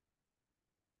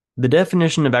The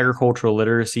definition of agricultural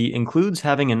literacy includes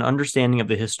having an understanding of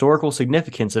the historical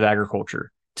significance of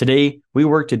agriculture. Today, we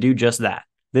work to do just that.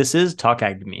 This is Talk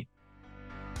Ag to Me.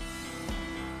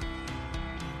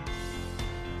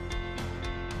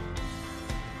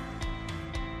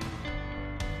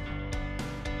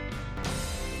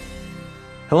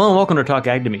 Hello and welcome to Talk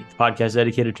Ag to Me, the podcast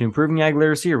dedicated to improving ag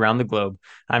literacy around the globe.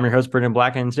 I'm your host, Brendan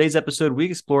Black, and in today's episode, we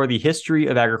explore the history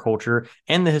of agriculture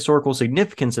and the historical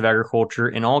significance of agriculture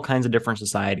in all kinds of different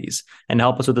societies. And to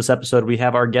help us with this episode, we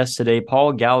have our guest today,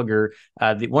 Paul Gallagher,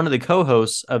 one of the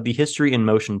co-hosts of the History in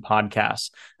Motion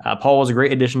podcast. Paul was a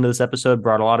great addition to this episode,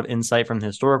 brought a lot of insight from the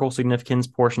historical significance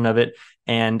portion of it,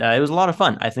 and it was a lot of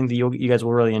fun. I think that you guys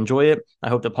will really enjoy it. I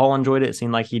hope that Paul enjoyed it. It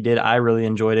seemed like he did. I really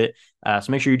enjoyed it.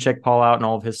 So make sure you check Paul out and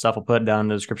all of his stuff. I'll put it down in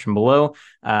the description below.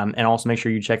 And also make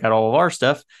sure you check out all of our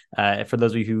stuff. For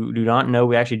those of you who do not know,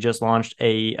 we actually just launched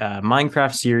a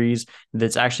Minecraft series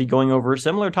that's actually going over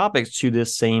similar topics to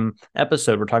this same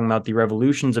episode. We're talking about the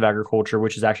revolutions of agriculture,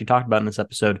 which is actually talked about in this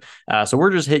episode. So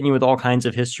we're just hitting you with all kinds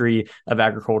of history of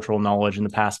agricultural knowledge in the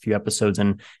past few episodes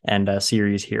and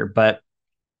series here. But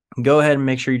go ahead and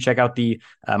make sure you check out the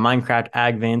Minecraft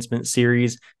Ag Advancement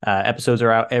series. Episodes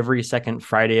are out every second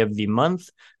Friday of the month.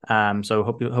 So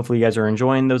hopefully you guys are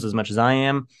enjoying those as much as I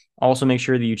am. Also, make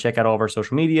sure that you check out all of our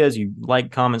social medias. You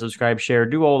like, comment, subscribe, share,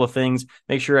 do all the things.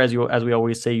 Make sure, as we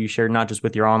always say, you share not just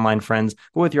with your online friends,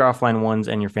 but with your offline ones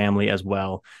and your family as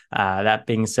well. That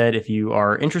being said, if you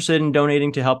are interested in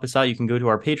donating to help us out, you can go to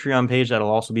our Patreon page. That'll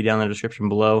also be down in the description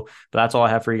below. But that's all I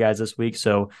have for you guys this week.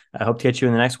 So I hope to catch you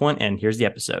in the next one. And here's the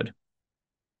episode.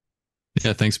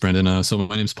 Yeah, thanks, Brendan. So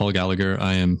my name is Paul Gallagher.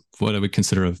 I am what I would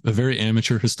consider a very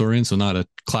amateur historian, so not a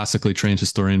classically trained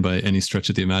historian by any stretch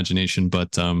of the imagination,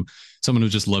 but someone who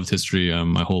just loved history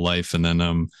my whole life. And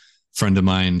then friend of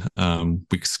mine,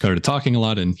 we started talking a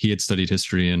lot, and he had studied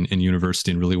history in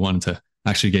university and really wanted to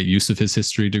actually get use of his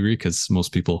history degree because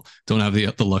most people don't have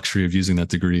the luxury of using that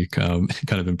degree kind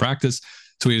of in practice.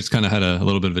 So we just kind of had a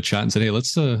little bit of a chat and said, hey,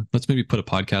 let's maybe put a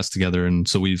podcast together. And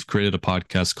so we've created a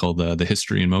podcast called the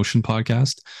History in Motion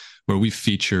podcast, where we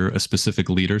feature a specific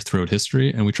leader throughout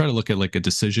history. And we try to look at like a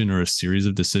decision or a series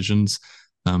of decisions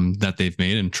that they've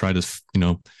made and try to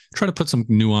put some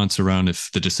nuance around if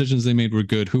the decisions they made were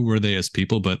good, who were they as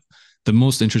people. But the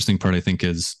most interesting part, I think,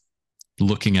 is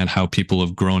looking at how people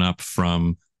have grown up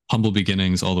from humble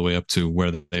beginnings all the way up to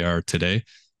where they are today.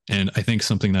 And I think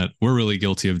something that we're really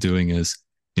guilty of doing is,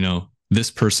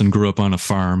 this person grew up on a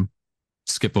farm,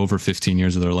 skip over 15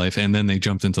 years of their life, and then they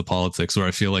jumped into politics, where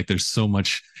I feel like there's so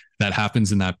much that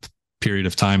happens in that period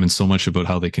of time and so much about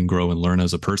how they can grow and learn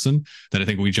as a person that I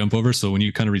think we jump over. So when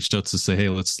you kind of reached out to say, hey,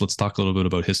 let's talk a little bit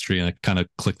about history, and it kind of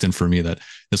clicked in for me that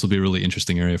this will be a really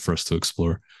interesting area for us to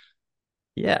explore.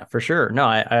 Yeah, for sure. No,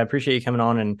 I appreciate you coming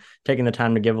on and taking the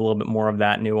time to give a little bit more of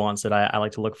that nuance that I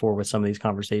like to look for with some of these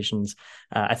conversations.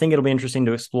 I think it'll be interesting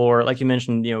to explore, like you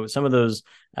mentioned, some of those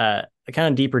kind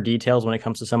of deeper details when it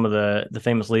comes to some of the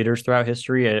famous leaders throughout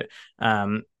history.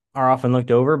 Are often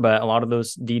looked over, but a lot of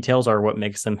those details are what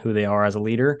makes them who they are as a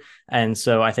leader. And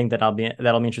so I think that'll be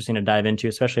interesting to dive into,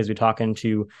 especially as we talk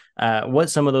into what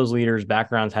some of those leaders'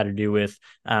 backgrounds had to do with,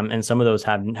 and some of those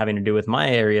having to do with my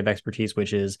area of expertise,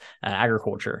 which is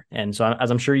agriculture. And so,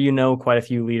 as I'm sure quite a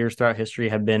few leaders throughout history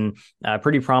have been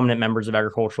pretty prominent members of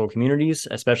agricultural communities,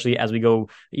 especially as we go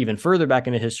even further back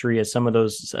into history, as some of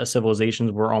those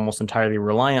civilizations were almost entirely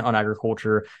reliant on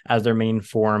agriculture as their main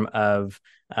form of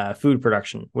food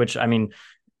production, which, I mean,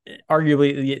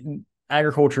 arguably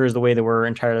agriculture is the way that we're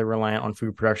entirely reliant on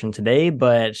food production today,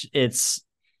 but it's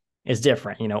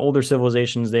different. Older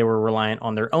civilizations, they were reliant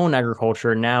on their own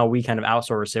agriculture. Now we kind of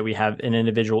outsource it. We have an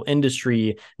individual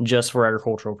industry just for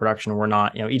agricultural production. We're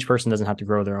not, each person doesn't have to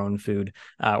grow their own food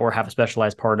or have a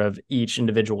specialized part of each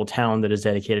individual town that is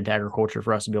dedicated to agriculture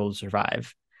for us to be able to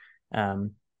survive.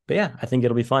 But yeah, I think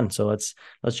it'll be fun. So let's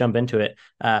jump into it.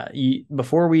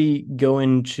 Before we go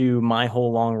into my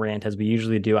whole long rant, as we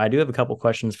usually do, I do have a couple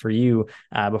questions for you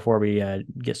before we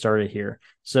get started here.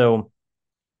 So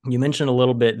you mentioned a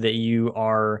little bit that you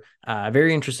are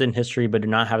very interested in history, but do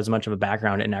not have as much of a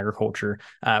background in agriculture.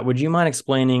 Would you mind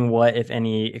explaining what, if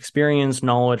any, experience,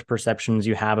 knowledge, perceptions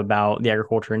you have about the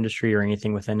agriculture industry or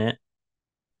anything within it?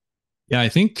 Yeah, I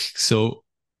think so.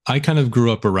 I kind of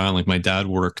grew up around, like, my dad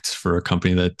worked for a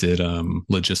company that did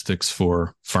logistics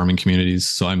for farming communities.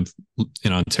 So I'm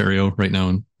in Ontario right now,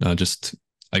 and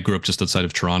I grew up just outside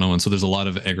of Toronto, and so there's a lot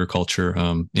of agriculture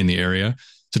in the area.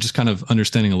 So just kind of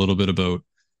understanding a little bit about,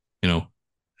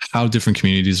 how different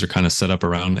communities are kind of set up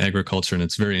around agriculture. And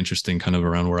it's very interesting kind of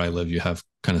around where I live. You have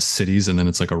kind of cities and then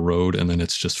it's like a road and then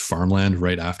it's just farmland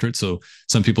right after it. So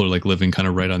some people are like living kind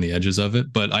of right on the edges of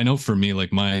it. But I know for me,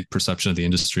 like my perception of the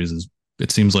industries is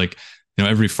it seems like,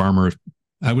 every farmer,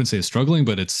 I wouldn't say is struggling,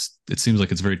 but it seems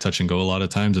like it's very touch and go a lot of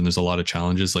times. And there's a lot of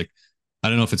challenges. Like, I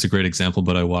don't know if it's a great example,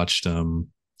 but I watched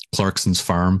Clarkson's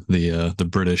Farm, the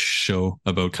British show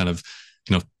about kind of,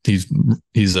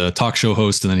 he's a talk show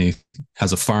host and then he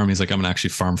has a farm. He's like, I'm gonna actually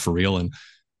farm for real. And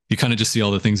you kind of just see all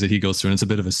the things that he goes through. And it's a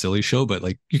bit of a silly show, but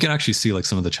like you can actually see like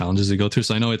some of the challenges they go through.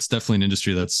 So I know it's definitely an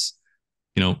industry that's,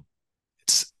 you know,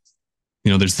 it's,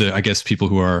 there's I guess people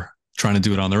who are trying to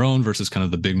do it on their own versus kind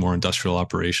of the big, more industrial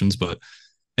operations. But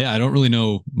yeah, I don't really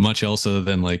know much else other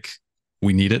than like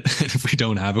we need it. If we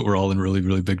don't have it, we're all in really,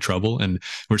 really big trouble. And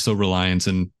we're so reliant.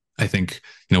 And I think,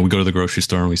 we go to the grocery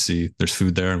store and we see there's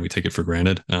food there and we take it for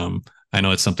granted. I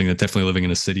know it's something that definitely living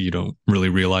in a city, you don't really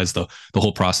realize the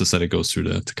whole process that it goes through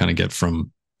to kind of get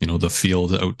from, the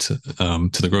field out to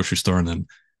the grocery store and then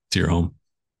to your home.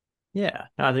 Yeah,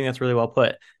 no, I think that's really well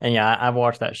put. And yeah, I've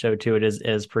watched that show too. It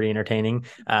is pretty entertaining,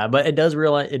 but it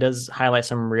does highlight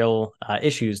some real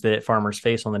issues that farmers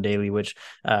face on the daily, which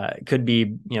could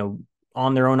be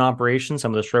on their own operation,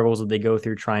 some of the struggles that they go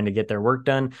through trying to get their work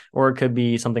done, or it could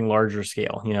be something larger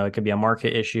scale. It could be a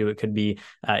market issue. It could be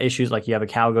issues like you have a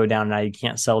cow go down and now you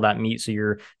can't sell that meat. So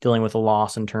you're dealing with a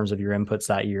loss in terms of your inputs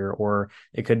that year. Or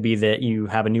it could be that you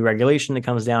have a new regulation that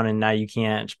comes down and now you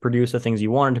can't produce the things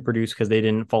you wanted to produce because they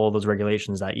didn't follow those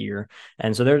regulations that year.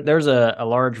 And so there's a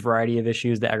large variety of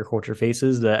issues that agriculture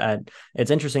faces. That it's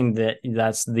interesting that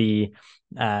that's the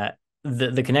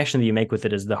connection that you make with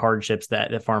it is the hardships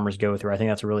that farmers go through. I think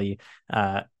that's really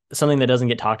something that doesn't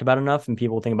get talked about enough. And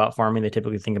people think about farming, they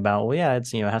typically think about, well, yeah,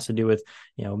 it's, it has to do with,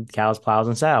 cows, plows,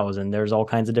 and sows. And there's all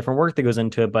kinds of different work that goes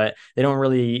into it, but they don't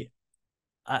really,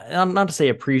 not to say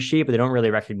appreciate, but they don't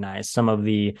really recognize some of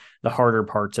the harder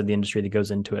parts of the industry that goes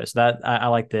into it. So that I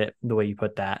like the way you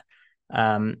put that.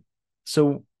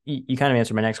 So you kind of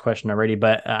answered my next question already,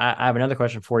 but I have another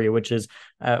question for you, which is,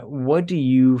 what do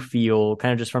you feel,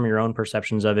 kind of just from your own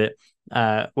perceptions of it,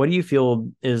 what do you feel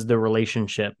is the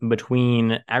relationship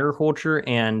between agriculture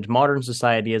and modern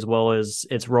society, as well as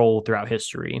its role throughout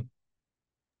history?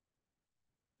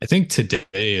 I think today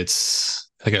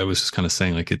it's like I was just kind of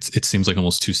saying, like it seems like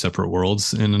almost two separate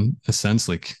worlds in a sense.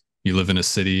 Like you live in a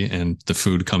city and the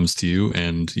food comes to you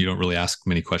and you don't really ask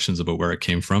many questions about where it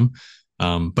came from.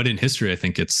 But in history, I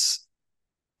think it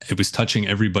was touching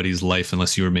everybody's life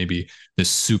unless you were maybe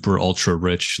this super ultra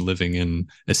rich living in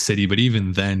a city. But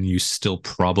even then, you still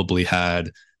probably had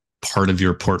part of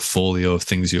your portfolio of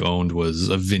things you owned was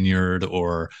a vineyard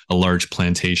or a large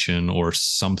plantation or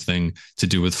something to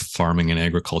do with farming and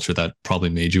agriculture that probably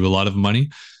made you a lot of money.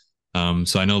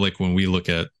 So I know like when we look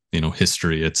at,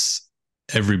 history, it's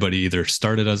everybody either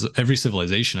started as every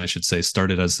civilization, I should say,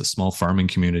 started as a small farming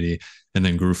community and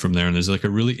then grew from there. And there's like a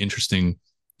really interesting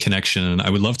connection. And I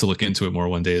would love to look into it more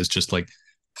one day, is just like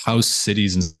how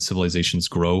cities and civilizations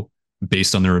grow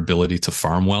based on their ability to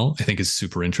farm well. I think is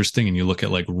super interesting. And you look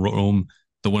at like Rome,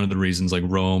 one of the reasons like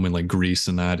Rome and like Greece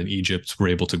and that and Egypt were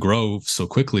able to grow so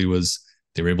quickly was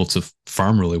they were able to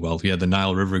farm really well. You had the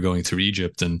Nile River going through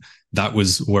Egypt, and that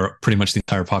was where pretty much the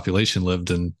entire population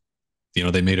lived. And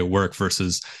they made it work,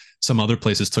 versus some other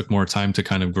places took more time to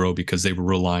kind of grow because they were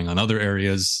relying on other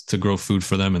areas to grow food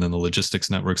for them. And then the logistics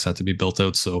networks had to be built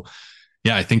out. So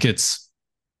yeah, I think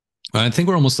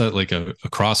we're almost at like a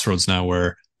crossroads now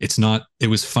where it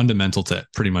was fundamental to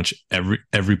pretty much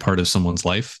every part of someone's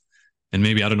life. And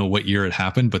maybe, I don't know what year it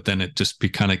happened, but then it just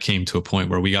kind of came to a point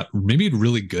where we got maybe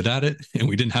really good at it and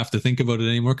we didn't have to think about it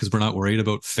anymore because we're not worried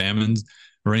about famines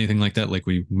or anything like that, like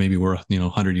we maybe were,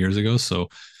 100 years ago. So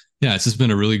yeah, it's just been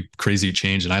a really crazy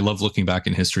change. And I love looking back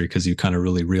in history because you kind of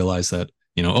really realize that,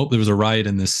 there was a riot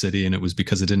in this city and it was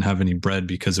because it didn't have any bread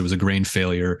because there was a grain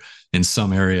failure in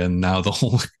some area. And now the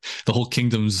whole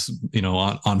kingdom's,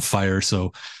 on fire.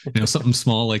 So, something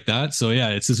small like that. So yeah,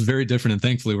 it's just very different. And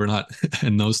thankfully we're not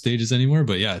in those stages anymore,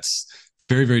 but yeah, it's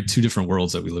very, very two different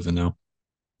worlds that we live in now.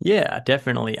 Yeah,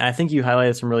 definitely. I think you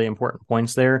highlighted some really important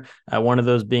points there. One of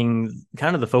those being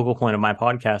kind of the focal point of my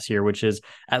podcast here, which is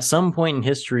at some point in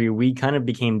history, we kind of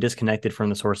became disconnected from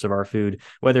the source of our food,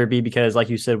 whether it be because, like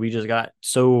you said, we just got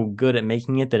so good at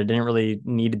making it that it didn't really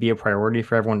need to be a priority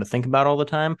for everyone to think about all the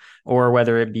time, or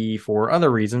whether it be for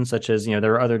other reasons, such as, there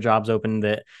were other jobs open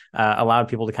that allowed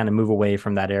people to kind of move away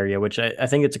from that area, which I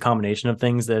think it's a combination of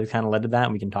things that kind of led to that.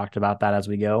 And we can talk about that as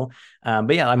we go.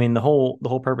 But yeah, I mean, the whole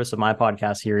purpose of my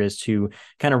podcast here here is to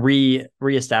kind of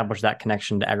reestablish that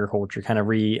connection to agriculture, kind of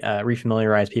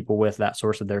refamiliarize people with that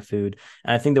source of their food.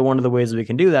 And I think that one of the ways that we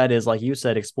can do that is, like you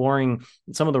said, exploring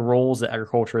some of the roles that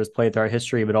agriculture has played throughout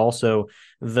history, but also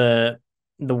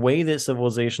the way that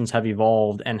civilizations have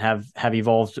evolved and have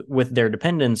evolved with their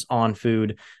dependence on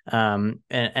food, and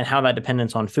how that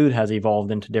dependence on food has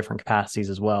evolved into different capacities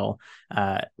as well.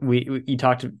 You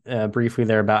talked briefly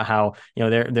there about how, you know,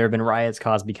 there have been riots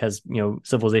caused because, you know,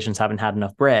 civilizations haven't had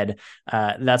enough bread.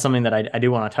 That's something that I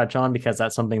do want to touch on, because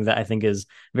that's something that I think is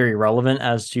very relevant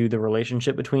as to the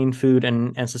relationship between food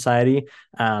and society.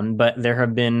 But there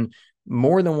have been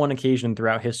more than one occasion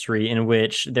throughout history in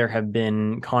which there have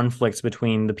been conflicts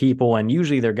between the people and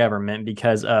usually their government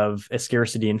because of a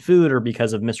scarcity in food, or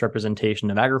because of misrepresentation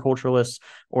of agriculturalists,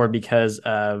 or because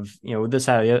of, you know, this,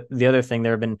 the other thing.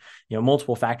 There have been, you know,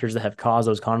 multiple factors that have caused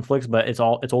those conflicts, but it's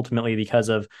ultimately because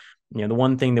of, you know, the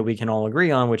one thing that we can all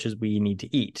agree on, which is we need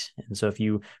to eat. And so if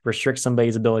you restrict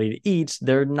somebody's ability to eat,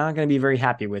 they're not going to be very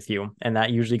happy with you. And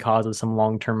that usually causes some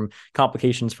long-term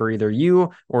complications for either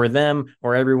you or them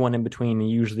or everyone in between.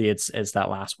 And usually it's that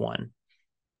last one.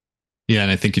 Yeah.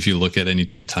 And I think if you look at any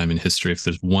time in history, if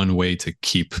there's one way to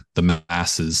keep the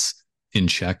masses in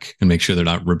check and make sure they're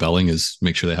not rebelling, is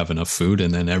make sure they have enough food.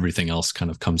 And then everything else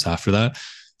kind of comes after that.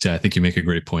 So yeah, I think you make a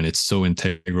great point. It's so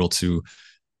integral to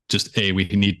just we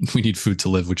need food to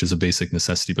live, which is a basic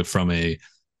necessity, but from a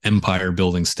empire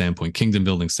building standpoint, kingdom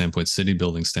building standpoint, city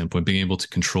building standpoint, being able to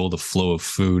control the flow of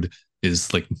food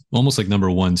is like almost like number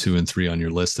 1, 2, and 3 on your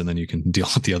list, and then you can deal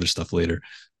with the other stuff later.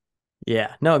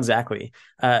 Yeah, no, exactly.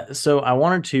 So I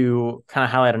wanted to kind of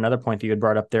highlight another point that you had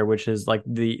brought up there, which is like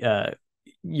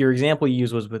your example you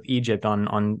used was with Egypt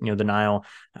on you know, the Nile,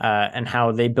 and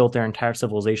how they built their entire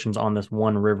civilizations on this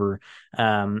one river.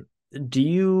 Do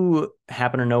you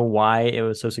happen to know why it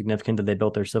was so significant that they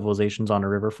built their civilizations on a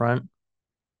riverfront?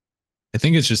 I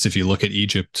think it's just, if you look at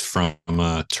Egypt from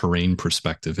a terrain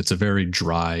perspective, it's a very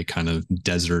dry kind of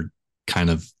desert kind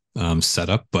of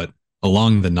setup. But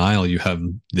along the Nile, you have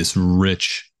this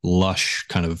rich, lush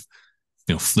kind of,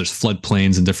 you know, there's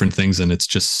floodplains and different things. And it's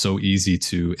just so easy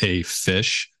to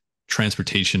fish.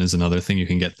 Transportation is another thing. You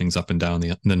can get things up and down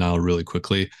the Nile really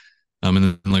quickly. And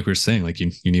then, like we were saying, like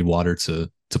you need water to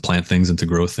plant things and to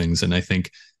grow things. And I think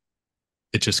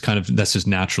it just kind of, that's just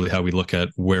naturally how we look at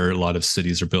where a lot of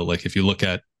cities are built. Like if you look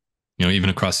at, you know, even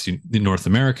across North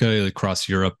America, across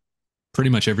Europe, pretty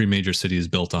much every major city is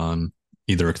built on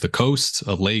either the coast,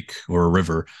 a lake, or a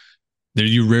river. There,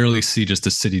 you rarely see just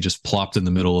a city just plopped in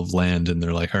the middle of land and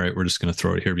they're like, all right, we're just going to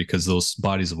throw it here, because those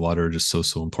bodies of water are just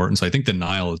so important. So I think the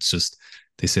Nile, it's just,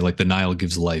 they say like the Nile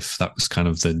gives life. That was kind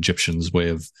of the Egyptians' way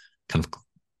of kind of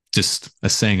just a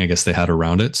saying, I guess, they had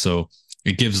around it. So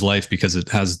it gives life because it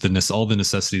has all the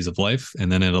necessities of life,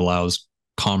 and then it allows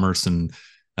commerce and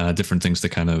different things to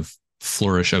kind of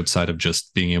flourish outside of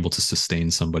just being able to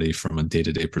sustain somebody from a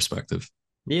day-to-day perspective.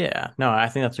 Yeah, no, I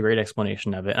think that's a great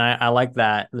explanation of it. And I like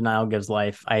that the Nile gives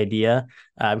life idea,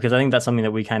 because I think that's something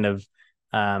that we kind of,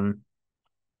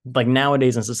 like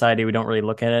nowadays in society, we don't really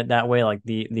look at it that way. Like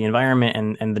the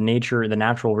environment and the nature, the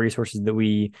natural resources that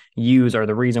we use are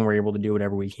the reason we're able to do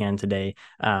whatever we can today.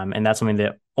 And that's something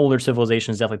that older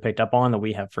civilizations definitely picked up on that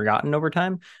we have forgotten over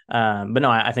time. But no,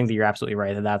 I think that you're absolutely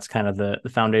right, that that's kind of the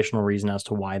foundational reason as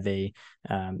to why they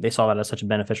saw that as such a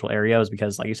beneficial area, is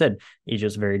because, like you said,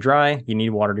 Egypt's very dry. You need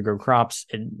water to grow crops.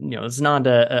 It's not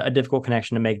a difficult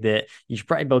connection to make, that you should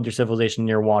probably build your civilization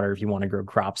near water if you want to grow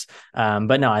crops.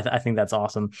 But no, I think that's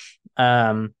awesome.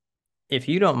 If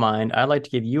you don't mind, I'd like to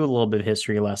give you a little bit of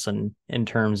history lesson in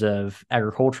terms of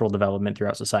agricultural development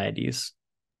throughout societies.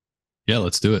 Yeah,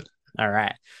 let's do it. All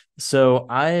right. So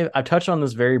I've touched on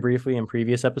this very briefly in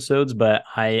previous episodes, but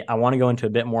I want to go into a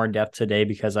bit more depth today,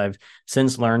 because I've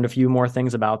since learned a few more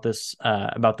things about this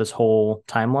whole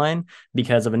timeline,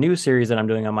 because of a new series that I'm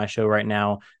doing on my show right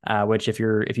now. Which if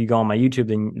you go on my YouTube,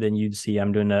 then you'd see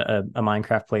I'm doing a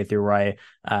Minecraft playthrough where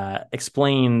I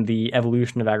explain the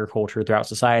evolution of agriculture throughout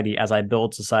society as I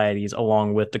build societies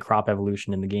along with the crop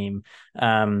evolution in the game.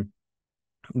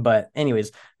 But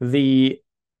anyways,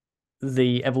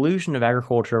 the evolution of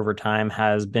agriculture over time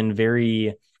has been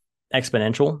very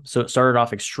exponential. So it started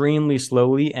off extremely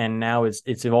slowly, and now it's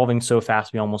evolving so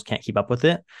fast we almost can't keep up with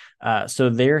it.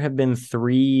 So there have been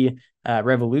 3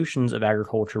 revolutions of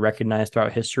agriculture recognized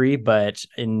throughout history, but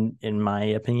in my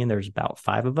opinion, there's about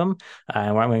 5 of them.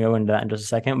 And we're going to go into that in just a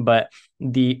second. But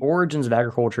the origins of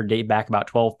agriculture date back about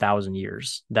 12,000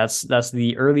 years. That's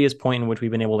the earliest point in which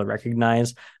we've been able to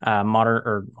recognize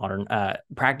modern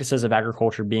practices of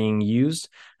agriculture being used.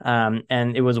 And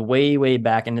it was way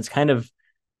back, and it's kind of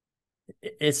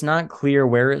It's not clear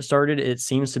where it started. It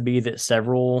seems to be that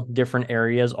several different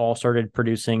areas all started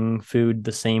producing food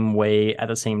the same way at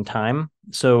the same time.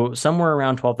 So, somewhere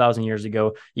around 12,000 years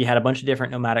ago, you had a bunch of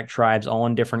different nomadic tribes all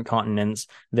on different continents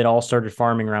that all started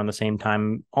farming around the same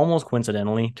time, almost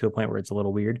coincidentally, to a point where it's a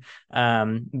little weird.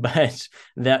 But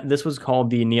that this was called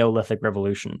the Neolithic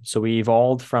Revolution. So, we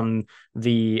evolved from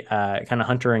the kind of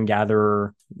hunter and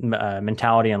gatherer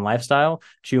mentality and lifestyle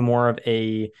to more of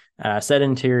a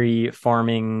sedentary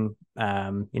farming,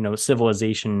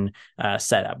 civilization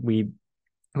setup. We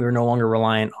were no longer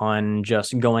reliant on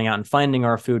just going out and finding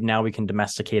our food. Now we can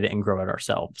domesticate it and grow it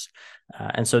ourselves.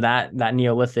 And so that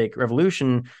Neolithic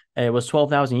revolution, it was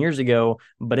 12,000 years ago,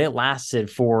 but it lasted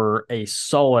for a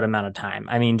solid amount of time.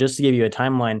 I mean, just to give you a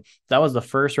timeline, that was the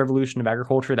first revolution of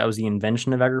agriculture. That was the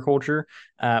invention of agriculture.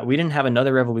 We didn't have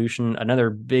another revolution, another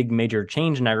big major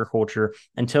change in agriculture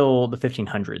until the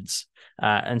 1500s.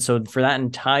 And so for that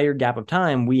entire gap of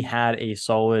time, we had a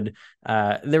solid,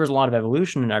 there was a lot of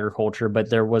evolution in agriculture, but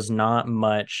there was not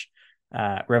much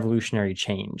revolutionary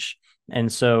change. And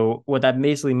so what that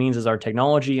basically means is our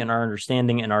technology and our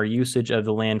understanding and our usage of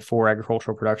the land for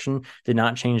agricultural production did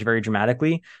not change very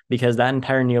dramatically, because that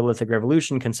entire Neolithic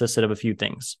revolution consisted of a few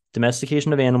things: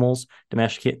 domestication of animals,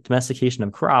 domestication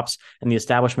of crops, and the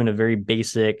establishment of very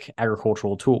basic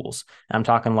agricultural tools. And I'm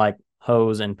talking like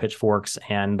hoes and pitchforks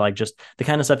and like just the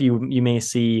kind of stuff you may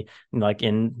see like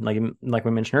in like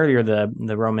we mentioned earlier,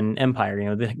 the Roman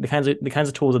Empire. The kinds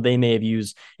of tools that they may have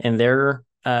used in their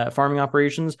farming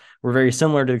operations were very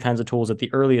similar to the kinds of tools that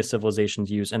the earliest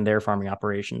civilizations used in their farming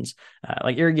operations.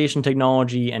 Like irrigation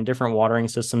technology and different watering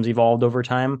systems evolved over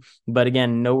time, but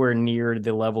again, nowhere near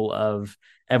the level of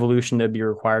evolution that would be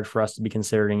required for us to be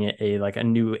considering it a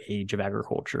new age of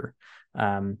agriculture.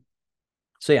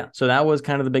 So that was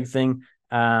kind of the big thing.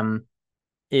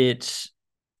 It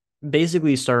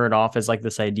basically started off as like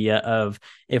this idea of,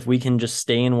 if we can just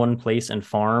stay in one place and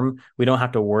farm, we don't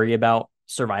have to worry about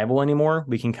survival anymore.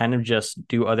 We can kind of just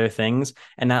do other things.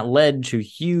 And that led to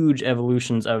huge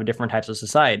evolutions of different types of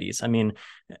societies. I mean,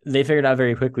 they figured out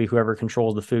very quickly whoever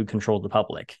controls the food controlled the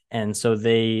public. And so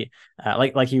they,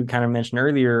 like you kind of mentioned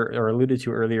earlier or alluded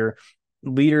to earlier,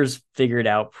 leaders figured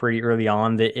out pretty early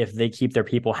on that if they keep their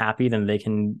people happy, then they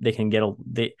can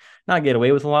not get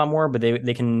away with a lot more, but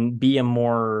they can be a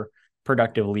more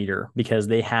productive leader, because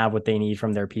they have what they need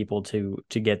from their people to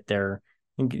get their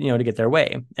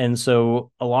way. And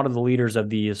so a lot of the leaders of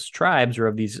these tribes or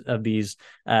of these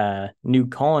new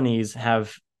colonies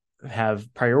have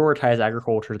prioritized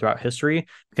agriculture throughout history,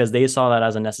 because they saw that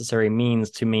as a necessary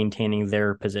means to maintaining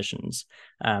their positions.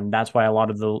 That's why a lot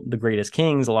of the greatest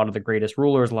kings, a lot of the greatest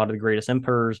rulers, a lot of the greatest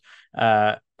emperors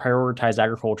prioritized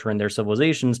agriculture in their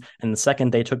civilizations. And the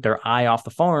second they took their eye off the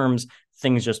farms,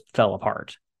 things just fell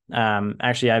apart.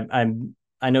 Actually,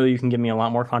 I know you can give me a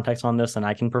lot more context on this than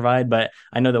I can provide, but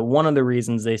I know that one of the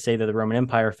reasons they say that the Roman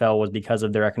Empire fell was because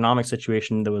of their economic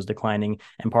situation that was declining,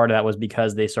 and part of that was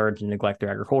because they started to neglect their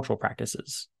agricultural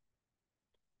practices.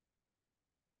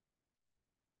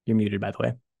 You're muted, by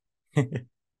the way.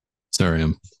 Sorry,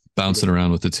 I'm bouncing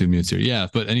around with the two mutes here. Yeah,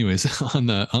 but anyways, on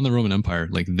the Roman Empire,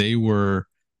 like they were,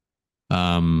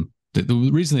 the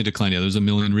reason they declined, there's a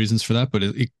million reasons for that, but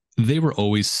they were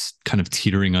always kind of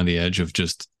teetering on the edge of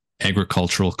just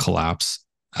agricultural collapse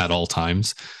at all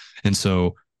times. And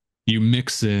so you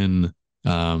mix in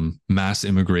mass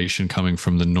immigration coming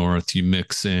from the north, you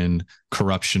mix in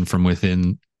corruption from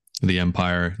within the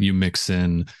empire, you mix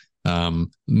in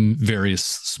various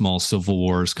small civil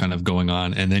wars kind of going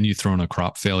on, and then you throw in a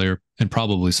crop failure and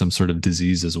probably some sort of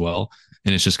disease as well,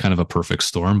 and it's just kind of a perfect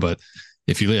storm. But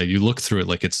if you look through it,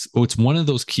 like it's one of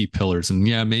those key pillars, and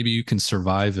maybe you can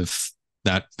survive if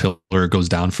that pillar goes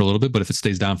down for a little bit, but if it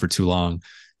stays down for too long,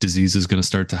 disease is going to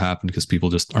start to happen because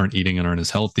people just aren't eating and aren't as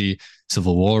healthy.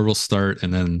 Civil war will start,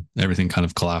 and then everything kind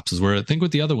of collapses. Where I think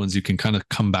with the other ones, you can kind of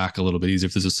come back a little bit easier.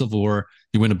 If there's a civil war,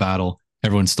 you win a battle,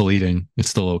 everyone's still eating, it's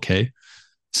still okay.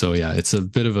 So it's a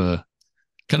bit of a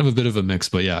mix,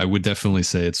 but I would definitely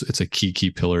say it's a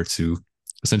key pillar to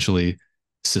essentially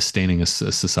sustaining a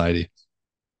society.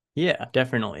 Yeah,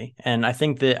 definitely. And I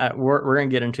think that we're going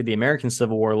to get into the American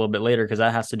Civil War a little bit later, because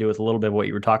that has to do with a little bit of what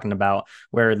you were talking about,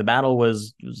 where the battle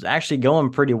was actually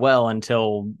going pretty well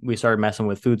until we started messing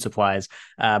with food supplies.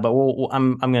 But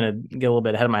I'm going to get a little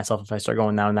bit ahead of myself if I start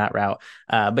going down that route.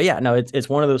 But it's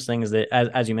one of those things that,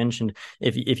 as you mentioned,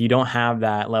 if you don't have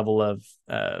that level of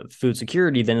food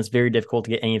security, then it's very difficult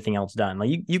to get anything else done.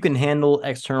 Like you can handle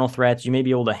external threats, you may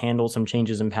be able to handle some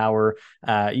changes in power.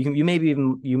 You may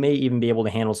even be able to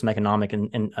handle some economic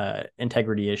and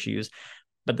integrity issues.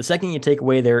 But the second you take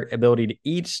away their ability to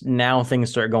eat, now things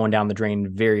start going down the drain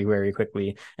very, very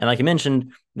quickly. And like you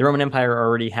mentioned, the Roman Empire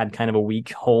already had kind of a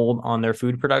weak hold on their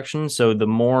food production. So the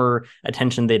more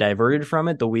attention they diverted from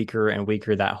it, the weaker and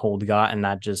weaker that hold got. And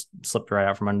that just slipped right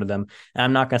out from under them. And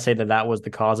I'm not going to say that that was the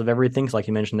cause of everything. So like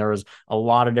you mentioned, there was a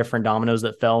lot of different dominoes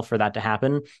that fell for that to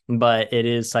happen. But it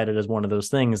is cited as one of those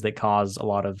things that caused a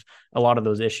lot of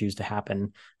those issues to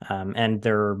happen. And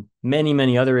there are many,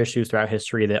 many other issues throughout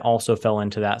history that also fell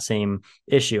into that same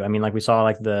issue. I mean, like we saw,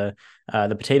 like the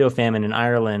potato famine in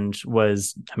Ireland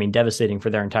was, I mean, devastating for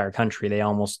their entire country. They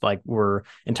almost like were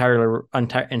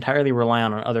entirely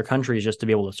reliant on other countries just to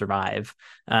be able to survive.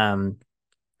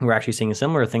 We're actually seeing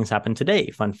similar things happen today.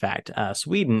 Fun fact,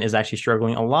 Sweden is actually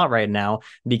struggling a lot right now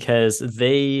because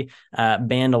they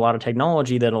banned a lot of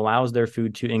technology that allows their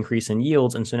food to increase in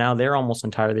yields. And so now they're almost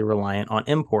entirely reliant on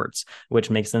imports, which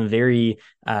makes them very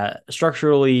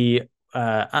structurally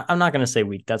I'm not going to say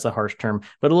weak, that's a harsh term,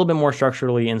 but a little bit more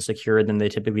structurally insecure than they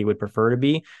typically would prefer to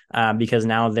be, because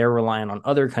now they're relying on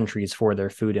other countries for their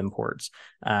food imports.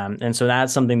 And so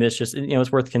that's something that's just,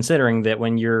 it's worth considering that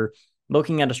when you're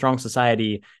looking at a strong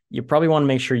society, you probably want to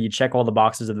make sure you check all the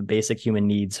boxes of the basic human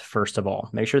needs first of all.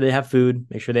 Make sure they have food,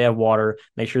 make sure they have water,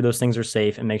 make sure those things are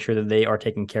safe, and make sure that they are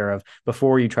taken care of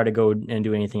before you try to go and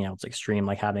do anything else extreme,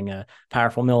 like having a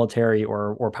powerful military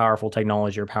or powerful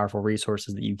technology or powerful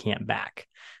resources that you can't back.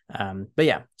 But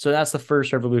yeah, so that's the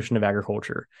first revolution of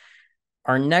agriculture.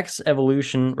 Our next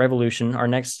revolution, our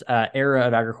next era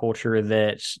of agriculture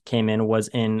that came in was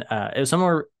it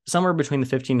was somewhere between the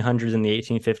 1500s and the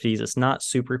 1850s. It's not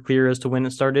super clear as to when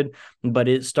it started, but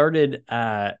it started,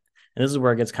 and this is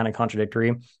where it gets kind of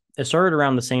contradictory. It started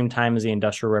around the same time as the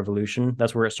Industrial Revolution.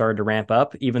 That's where it started to ramp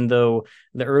up, even though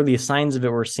the earliest signs of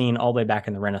it were seen all the way back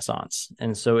in the Renaissance.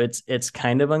 And so it's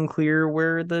kind of unclear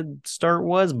where the start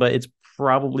was, but it's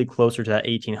probably closer to that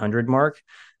 1800 mark.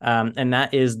 And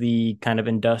that is the kind of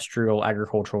industrial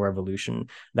agricultural revolution.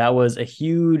 That was a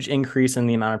huge increase in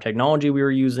the amount of technology we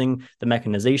were using, the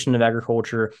mechanization of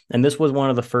agriculture. And this was one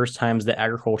of the first times that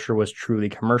agriculture was truly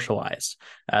commercialized.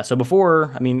 So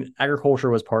before, I mean,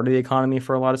 agriculture was part of the economy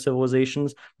for a lot of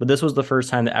civilizations, but this was the first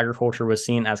time that agriculture was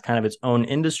seen as kind of its own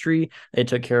industry. It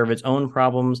took care of its own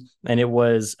problems, and it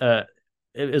was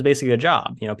basically a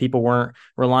job. People weren't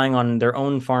relying on their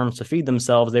own farms to feed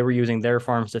themselves. They were using their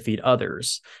farms to feed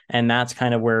others. And that's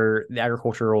kind of where the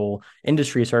agricultural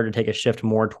industry started to take a shift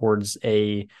more towards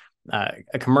a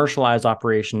commercialized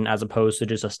operation as opposed to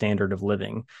just a standard of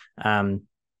living.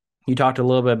 You talked a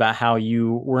little bit about how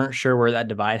you weren't sure where that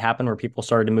divide happened, where people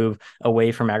started to move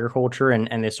away from agriculture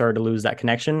and they started to lose that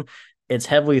connection. It's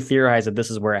heavily theorized that this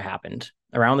is where it happened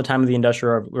around the time of the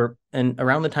industrial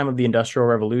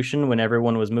revolution, when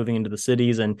everyone was moving into the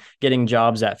cities and getting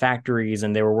jobs at factories,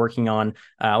 and they were working on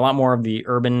a lot more of the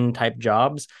urban type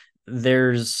jobs.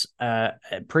 There's a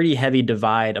pretty heavy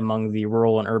divide among the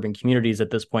rural and urban communities at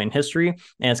this point in history,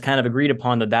 and it's kind of agreed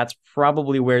upon that that's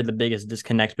probably where the biggest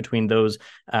disconnect between those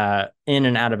in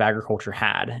and out of agriculture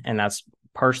had, and that's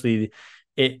partially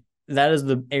it. That is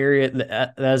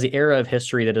the era of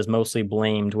history that is mostly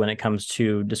blamed when it comes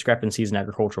to discrepancies in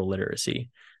agricultural literacy.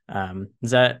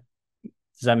 Does that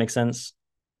make sense?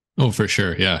 Oh, for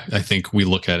sure. Yeah. I think we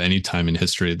look at any time in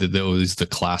history that always the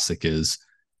classic is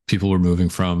people were moving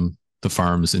from the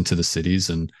farms into the cities.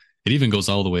 And it even goes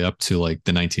all the way up to like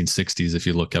the 1960s. If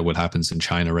you look at what happens in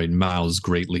China, right? Mao's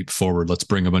great leap forward. Let's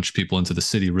bring a bunch of people into the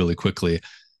city really quickly.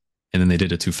 And then they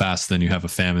did it too fast. Then you have a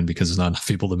famine because there's not enough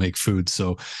people to make food.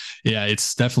 So yeah,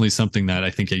 it's definitely something that I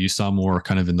think you saw more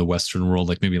kind of in the Western world,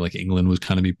 like maybe like England would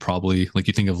kind of be probably like,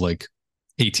 you think of like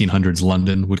 1800s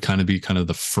London would kind of be kind of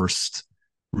the first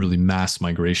really mass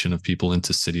migration of people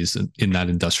into cities in that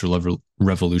industrial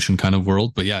revolution kind of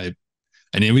world. But yeah,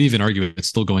 and it would even argue it's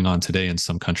still going on today in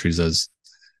some countries as,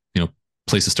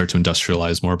 places start to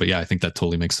industrialize more. But yeah, I think that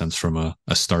totally makes sense from a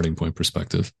starting point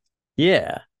perspective.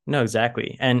 Yeah. No,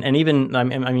 exactly. And even, I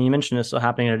mean, you mentioned it's still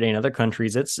happening today in other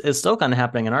countries. It's still kind of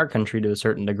happening in our country to a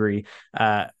certain degree.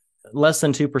 Less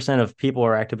than 2% of people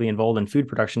are actively involved in food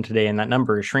production today, and that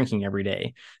number is shrinking every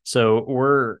day. So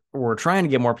we're trying to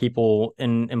get more people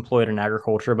employed in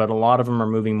agriculture, but a lot of them are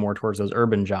moving more towards those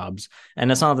urban jobs.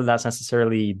 And it's not that that's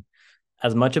necessarily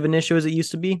as much of an issue as it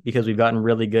used to be, because we've gotten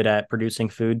really good at producing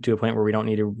food to a point where we don't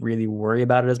need to really worry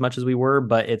about it as much as we were,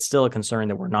 but it's still a concern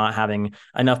that we're not having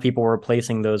enough people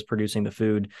replacing those producing the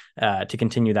food to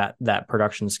continue that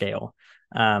production scale.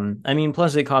 I mean,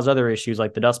 plus it caused other issues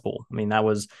like the Dust Bowl. I mean, that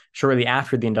was shortly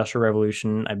after the Industrial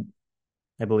Revolution,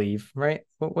 I believe, right?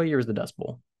 What year was the Dust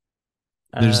Bowl?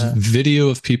 There's Uh, video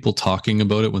of people talking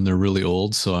about it when they're really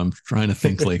old. So I'm trying to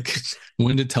think like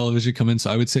when did television come in?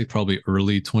 So I would say probably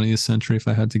early 20th century if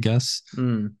I had to guess.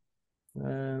 hmm.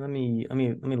 I'm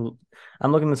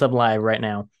looking this up live right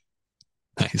now.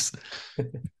 Nice.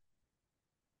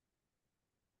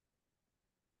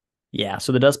 Yeah,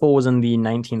 so the Dust Bowl was in the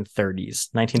 1930s,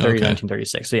 1930, Okay.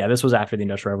 1936. So yeah, this was after the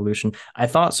Industrial Revolution. I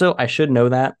thought so. I should know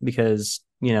that because,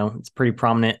 it's a pretty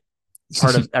prominent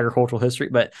part of agricultural history.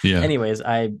 But Yeah. anyways,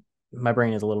 I my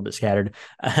brain is a little bit scattered.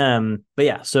 But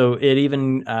yeah, so it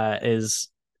even is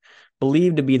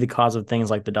believed to be the cause of things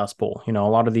like the Dust Bowl. A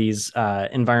lot of these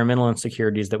environmental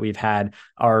insecurities that we've had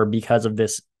are because of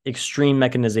this extreme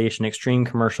mechanization, extreme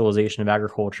commercialization of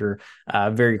agriculture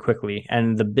very quickly.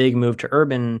 And the big move to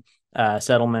urban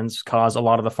settlements caused a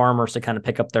lot of the farmers to kind of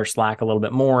pick up their slack a little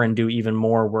bit more and do even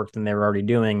more work than they were already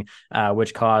doing,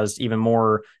 which caused even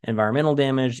more environmental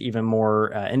damage, even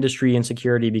more industry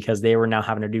insecurity because they were now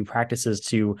having to do practices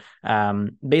to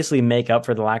basically make up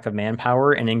for the lack of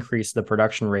manpower and increase the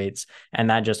production rates. And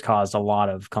that just caused a lot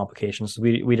of complications.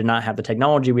 We did not have the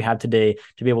technology we have today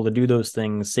to be able to do those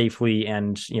things safely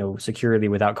and securely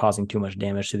without causing too much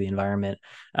damage to the environment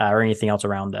or anything else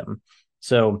around them.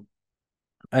 So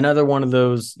another one of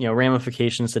those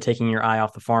ramifications to taking your eye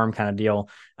off the farm kind of deal.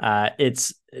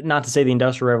 It's not to say the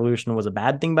Industrial Revolution was a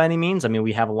bad thing by any means. I mean,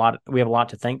 we have a lot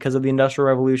to thank because of the Industrial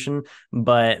Revolution,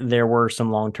 but there were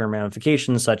some long-term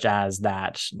ramifications such as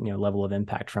that level of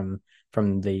impact from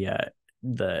the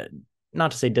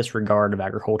not to say disregard of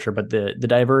agriculture, but the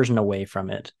diversion away from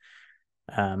it.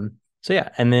 So yeah,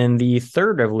 and then the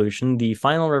third revolution, the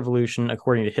final revolution,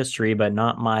 according to history, but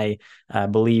not my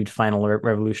believed final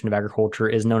revolution of agriculture,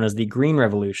 is known as the Green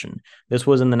Revolution. This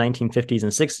was in the 1950s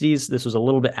and 60s. This was a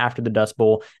little bit after the Dust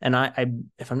Bowl, and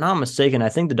if I'm not mistaken, I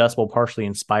think the Dust Bowl partially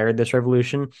inspired this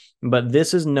revolution. But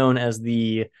this is known as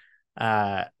the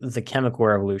chemical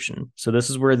revolution. So this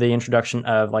is where the introduction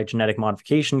of like genetic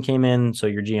modification came in. So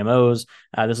your GMOs.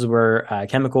 This is where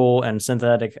chemical and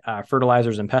synthetic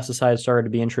fertilizers and pesticides started to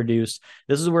be introduced.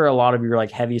 This is where a lot of your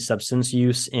like heavy substance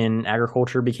use in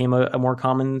agriculture became a more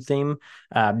common theme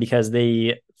because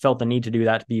they felt the need to do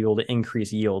that to be able to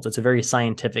increase yields. It's a very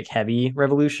scientific heavy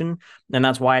revolution. And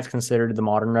that's why it's considered the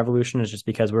modern revolution, is just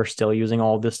because we're still using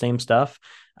all of this same stuff.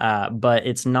 But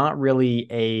it's not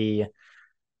really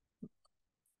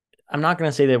I'm not going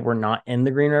to say that we're not in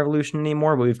the green revolution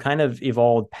anymore, but we've kind of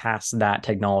evolved past that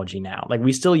technology now. Like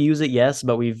we still use it, yes,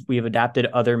 but we've adapted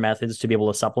other methods to be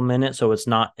able to supplement it, so it's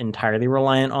not entirely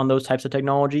reliant on those types of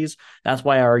technologies. That's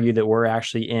why I argue that we're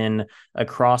actually in a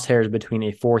crosshairs between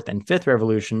a fourth and fifth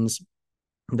revolutions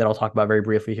that I'll talk about very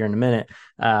briefly here in a minute.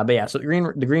 But yeah, so the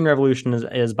Green Revolution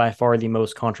is by far the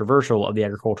most controversial of the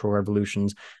agricultural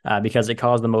revolutions because it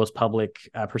caused the most public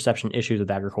perception issues with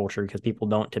agriculture because people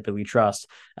don't typically trust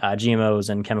GMOs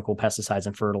and chemical pesticides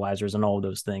and fertilizers and all of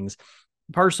those things.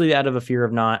 Partially out of a fear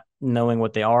of not knowing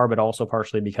what they are, but also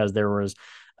partially because there was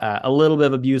a little bit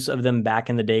of abuse of them back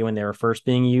in the day when they were first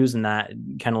being used, and that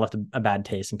kind of left a bad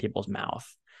taste in people's mouth.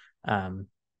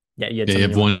 Yeah, you had Yeah, you something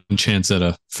have you want. one chance at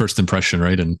a first impression,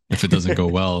 right? And if it doesn't go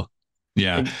well,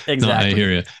 yeah, no, I hear Exactly.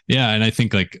 you. Yeah, and I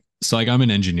think like so, like I'm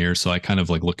an engineer, so I kind of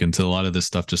like look into a lot of this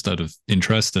stuff just out of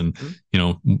interest. And Mhm. you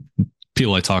know,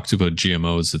 people I talk to about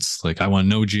GMOs, it's like I want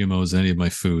no GMOs in any of my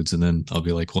foods, and then I'll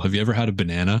be like, well, have you ever had a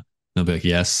banana? And they'll be like,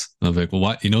 yes. And I'll be like, well,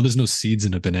 what? There's no seeds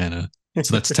in a banana,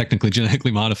 so that's technically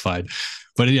genetically modified.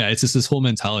 But yeah, it's just this whole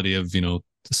mentality of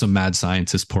some mad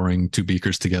scientist pouring two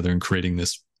beakers together and creating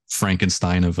this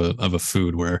Frankenstein of a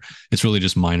food where it's really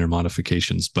just minor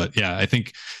modifications. But yeah, I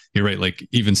think you're right. Like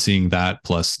even seeing that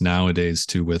plus nowadays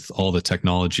too, with all the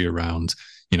technology around,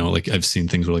 like I've seen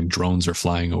things where like drones are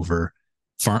flying over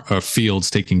fields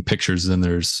taking pictures, and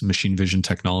there's machine vision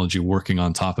technology working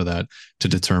on top of that to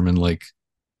determine like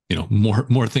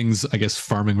more things, I guess,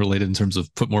 farming related in terms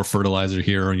of put more fertilizer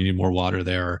here or you need more water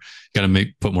there, or got to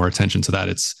put more attention to that.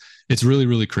 It's really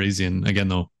really crazy. And again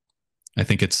though, I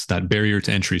think it's that barrier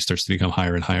to entry starts to become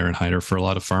higher and higher and higher for a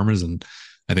lot of farmers. And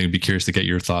I think I'd be curious to get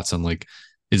your thoughts on like,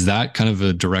 is that kind of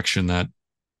a direction that,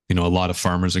 a lot of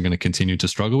farmers are going to continue to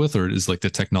struggle with, or is like the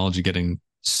technology getting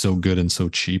so good and so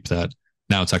cheap that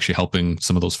now it's actually helping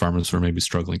some of those farmers who are maybe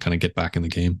struggling kind of get back in the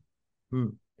game?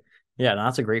 Hmm. Yeah, no,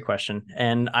 that's a great question,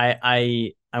 and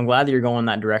I'm glad that you're going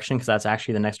that direction because that's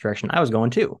actually the next direction I was going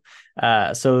too.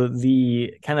 So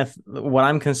the kind of what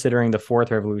I'm considering the fourth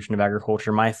revolution of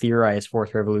agriculture, my theorized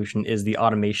fourth revolution is the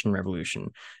automation revolution.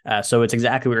 So it's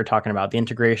exactly what you're talking about: the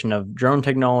integration of drone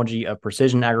technology, of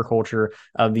precision agriculture,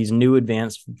 of these new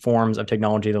advanced forms of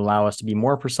technology that allow us to be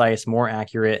more precise, more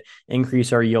accurate,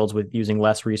 increase our yields with using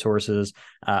less resources.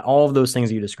 All of those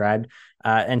things you described.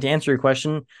 And to answer your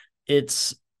question,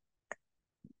 it's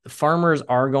farmers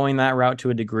are going that route to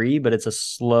a degree, but it's a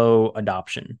slow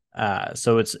adoption.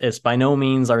 So it's by no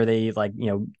means are they like,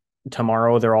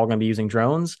 tomorrow they're all going to be using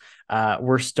drones.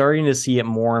 We're starting to see it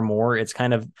more and more. It's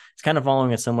kind of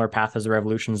following a similar path as the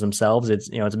revolutions themselves. It's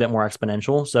a bit more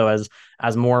exponential. So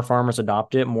as more farmers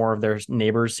adopt it, more of their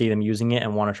neighbors see them using it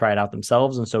and want to try it out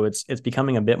themselves, and so it's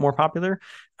becoming a bit more popular.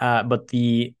 But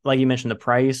the like you mentioned, the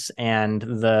price and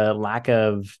the lack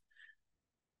of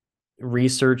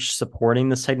research supporting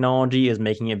this technology is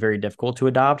making it very difficult to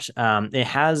adopt. It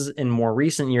has in more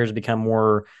recent years become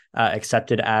more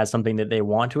accepted as something that they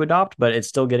want to adopt, but it's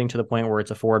still getting to the point where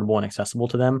it's affordable and accessible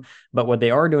to them. But what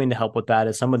they are doing to help with that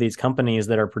is some of these companies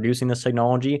that are producing this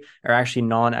technology are actually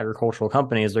non-agricultural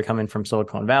companies. They're coming from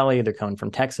Silicon Valley, they're coming from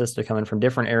Texas, they're coming from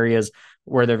different areas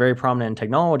where they're very prominent in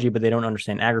technology, but they don't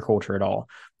understand agriculture at all.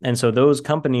 And so those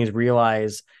companies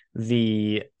realize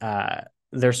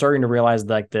they're starting to realize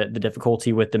like the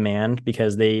difficulty with demand,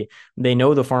 because they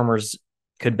know the farmers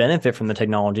could benefit from the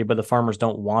technology, but the farmers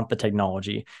don't want the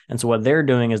technology. And so what they're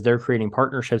doing is they're creating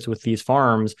partnerships with these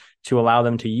farms to allow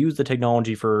them to use the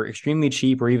technology for extremely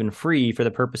cheap or even free for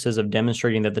the purposes of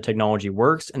demonstrating that the technology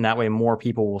works. And that way more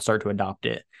people will start to adopt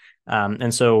it.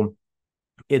 And so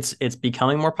it's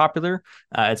becoming more popular.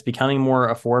 It's becoming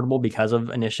more affordable because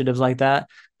of initiatives like that.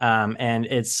 And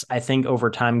it's, I think, over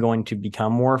time going to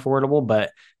become more affordable.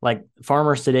 But like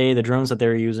farmers today, the drones that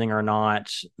they're using are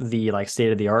not the like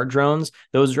state of the art drones.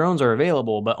 Those drones are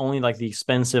available, but only like the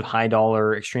expensive, high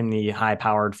dollar, extremely high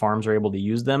powered farms are able to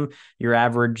use them. Your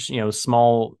average,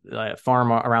 small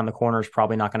farm around the corner is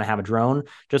probably not going to have a drone,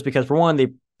 just because for one, they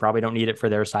probably don't need it for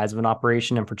their size of an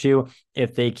operation. And for two,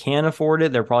 if they can afford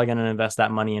it, they're probably going to invest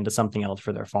that money into something else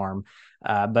for their farm.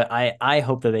 But I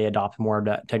hope that they adopt more of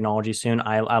that technology soon.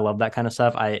 I love that kind of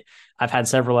stuff. I've had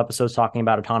several episodes talking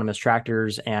about autonomous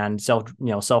tractors and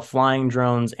self-flying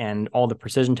drones and all the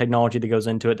precision technology that goes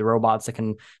into it, the robots that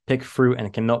can pick fruit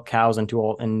and can milk cows and do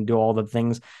all the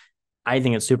things. I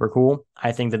think it's super cool.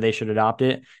 I think that they should adopt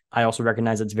it. I also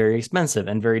recognize it's very expensive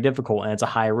and very difficult, and it's a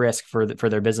high risk for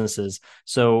their businesses.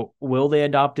 So will they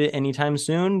adopt it anytime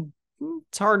soon?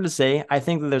 It's hard to say. I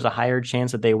think that there's a higher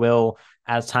chance that they will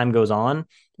as time goes on,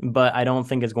 but I don't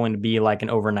think it's going to be like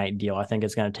an overnight deal. I think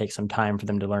it's going to take some time for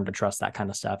them to learn to trust that kind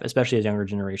of stuff, especially as younger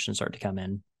generations start to come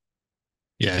in.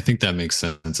 Yeah, I think that makes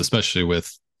sense, especially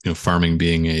with farming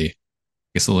being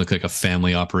I guess it'll look like a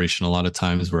family operation a lot of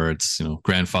times, where it's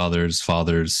grandfathers,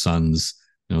 fathers, sons,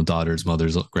 daughters,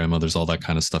 mothers, grandmothers, all that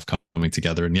kind of stuff coming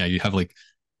together. And yeah, you have like,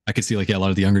 I could see like, yeah, a lot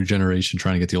of the younger generation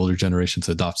trying to get the older generation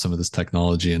to adopt some of this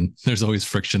technology, and there's always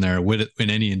friction there with it in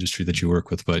any industry that you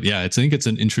work with. But yeah, I think it's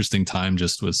an interesting time,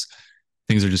 just with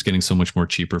things are just getting so much more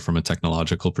cheaper from a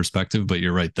technological perspective. But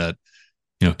you're right that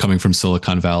coming from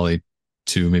Silicon Valley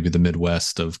to maybe the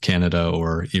Midwest of Canada,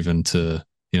 or even to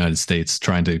United States,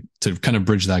 trying to kind of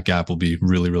bridge that gap will be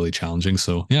really, really challenging.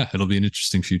 So yeah, it'll be an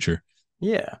interesting future.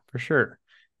 Yeah, for sure.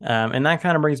 And that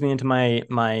kind of brings me into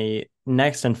my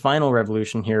next and final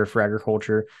revolution here for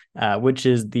agriculture, which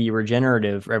is the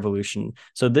regenerative revolution.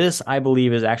 So this, I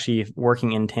believe, is actually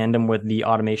working in tandem with the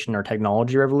automation or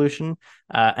technology revolution.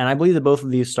 And I believe that both of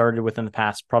these started within the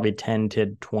past probably 10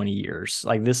 to 20 years.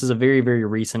 Like this is a very, very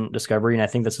recent discovery. And I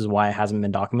think this is why it hasn't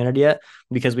been documented yet,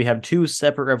 because we have two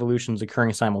separate revolutions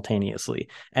occurring simultaneously.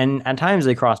 And at times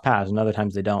they cross paths and other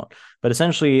times they don't. But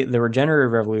essentially, the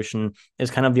regenerative revolution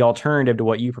is kind of the alternative to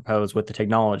what you propose with the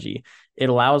technology. It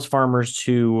allows farmers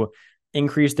to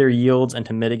increase their yields and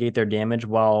to mitigate their damage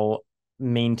while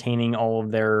maintaining all of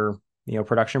their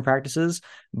production practices,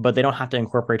 but they don't have to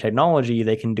incorporate technology.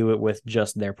 They can do it with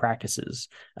just their practices.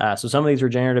 So some of these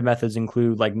regenerative methods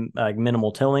include like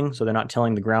minimal tilling, so they're not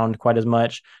tilling the ground quite as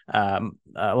much, a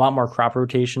lot more crop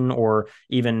rotation, or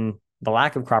even the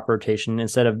lack of crop rotation.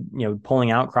 Instead of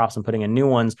pulling out crops and putting in new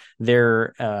ones,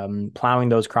 they're plowing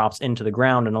those crops into the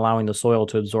ground and allowing the soil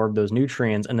to absorb those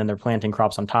nutrients, and then they're planting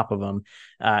crops on top of them.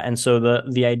 And so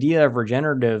the idea of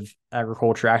regenerative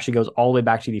agriculture actually goes all the way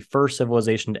back to the first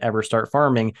civilization to ever start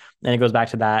farming, and it goes back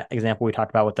to that example we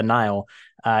talked about with the Nile.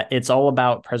 It's all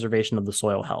about preservation of the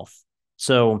soil health.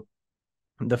 So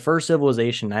the first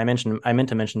civilization, I meant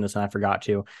to mention this and I forgot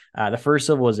to. The first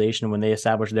civilization, when they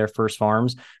established their first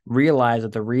farms, realized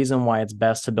that the reason why it's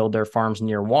best to build their farms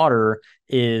near water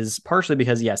is partially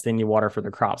because, yes, they need water for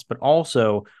their crops, but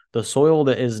also the soil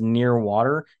that is near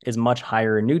water is much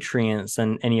higher in nutrients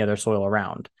than any other soil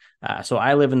around. So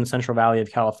I live in the Central Valley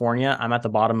of California. I'm at the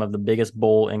bottom of the biggest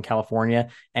bowl in California,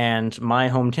 and my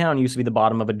hometown used to be the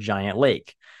bottom of a giant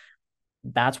lake.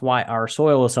 that's why our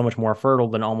soil is so much more fertile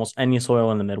than almost any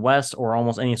soil in the Midwest or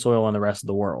almost any soil in the rest of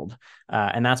the world.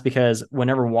 And that's because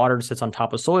whenever water sits on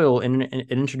top of soil, it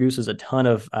introduces a ton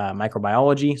of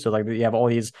microbiology. So like you have all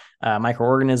these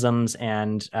microorganisms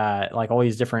and like all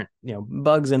these different,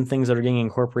 bugs and things that are getting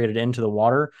incorporated into the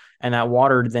water. And that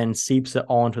water then seeps it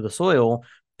all into the soil,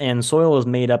 and soil is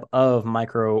made up of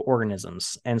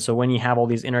microorganisms. And so when you have all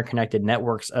these interconnected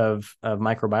networks of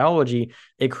microbiology,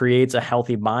 it creates a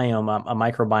healthy biome, a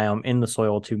microbiome in the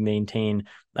soil to maintain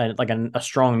a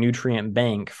strong nutrient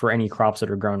bank for any crops that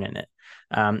are grown in it.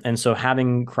 And so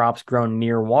having crops grown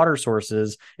near water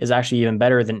sources is actually even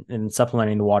better than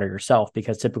supplementing the water yourself,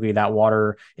 because typically that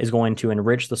water is going to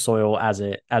enrich the soil as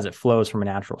it flows from a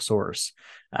natural source.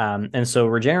 And so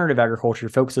regenerative agriculture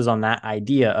focuses on that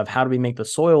idea of how do we make the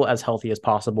soil as healthy as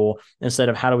possible instead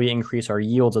of how do we increase our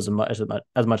yields as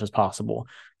much as possible,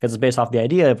 because it's based off the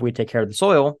idea if we take care of the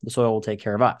soil will take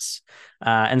care of us.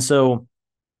 And so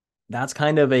that's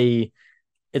kind of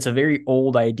it's a very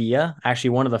old idea.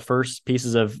 Actually, one of the first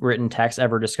pieces of written text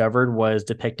ever discovered was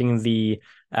depicting the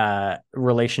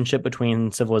relationship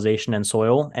between civilization and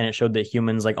soil, and it showed that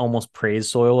humans like almost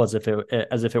praise soil as if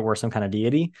it were some kind of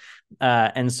deity.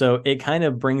 And so it kind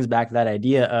of brings back that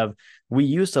idea of we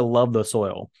used to love the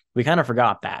soil. We kind of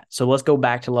forgot that. So let's go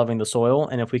back to loving the soil,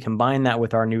 and if we combine that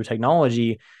with our new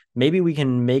technology, maybe we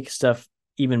can make stuff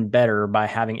even better by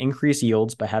having increased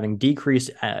yields, by having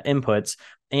decreased inputs,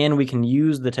 and we can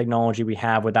use the technology we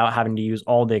have without having to use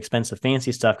all the expensive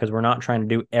fancy stuff, because we're not trying to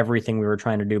do everything we were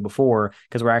trying to do before,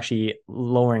 because we're actually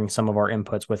lowering some of our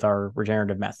inputs with our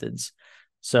regenerative methods.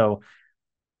 So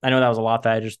I know that was a lot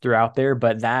that I just threw out there,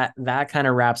 but that kind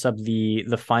of wraps up the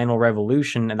final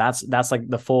revolution, and that's like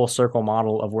the full circle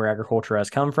model of where agriculture has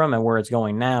come from and where it's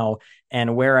going now,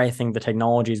 and where I think the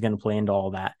technology is going to play into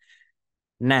all that.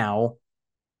 Now,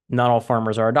 not all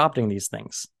farmers are adopting these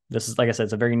things. This is, like I said,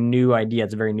 it's a very new idea.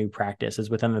 It's a very new practice. It's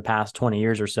within the past 20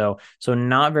 years or so. So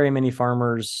not very many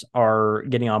farmers are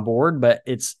getting on board, but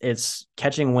it's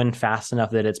catching wind fast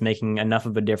enough that it's making enough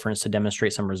of a difference to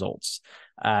demonstrate some results.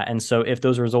 And so if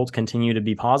those results continue to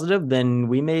be positive, then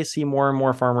we may see more and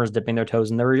more farmers dipping their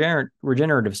toes in the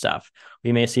regenerative stuff.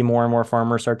 We may see more and more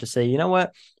farmers start to say, you know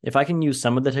what, if I can use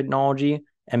some of the technology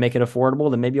and make it affordable,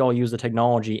 then maybe I'll use the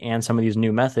technology and some of these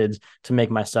new methods to make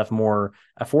my stuff more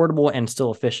affordable and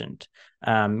still efficient.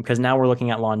 Because now we're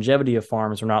looking at longevity of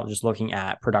farms. We're not just looking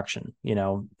at production.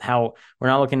 How we're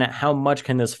not looking at how much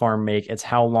can this farm make. It's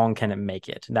how long can it make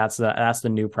it. That's the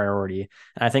new priority.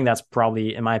 And I think that's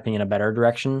probably, in my opinion, a better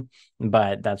direction.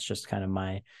 But that's just kind of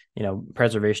my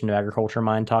preservation of agriculture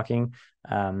mind talking.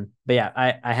 But yeah,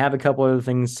 I have a couple other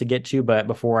things to get to, but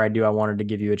before I do, I wanted to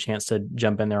give you a chance to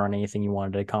jump in there on anything you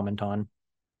wanted to comment on.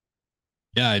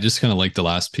 Yeah, I just kind of like the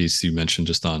last piece you mentioned,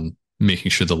 just on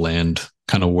making sure the land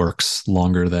kind of works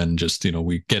longer than just,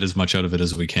 we get as much out of it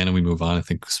as we can and we move on. I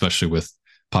think especially with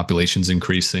populations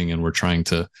increasing and we're trying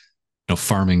to,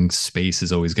 farming space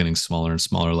is always getting smaller and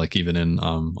smaller. Like even in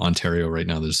Ontario right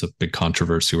now, there's a big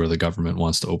controversy where the government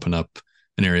wants to open up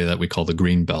an area that we call the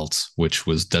green belt, which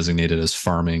was designated as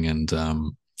farming and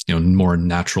more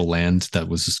natural land that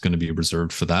was just going to be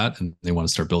reserved for that, and they want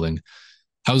to start building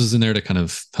houses in there to kind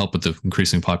of help with the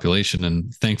increasing population.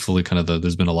 And thankfully,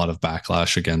 there's been a lot of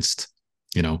backlash against,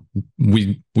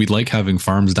 we like having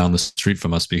farms down the street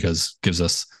from us because it gives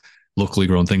us locally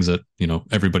grown things that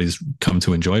everybody's come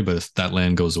to enjoy. But if that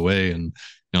land goes away, and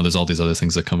there's all these other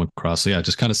things that come across, so yeah,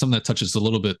 just kind of something that touches a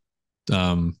little bit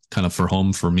kind of for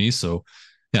home for me. So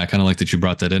yeah, I kind of like that you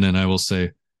brought that in. And I will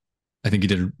say, I think you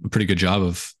did a pretty good job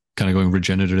of kind of going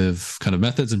regenerative kind of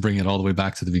methods and bringing it all the way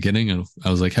back to the beginning. And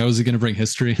I was like, how is he going to bring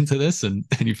history into this? And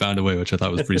you found a way, which I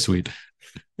thought was pretty sweet.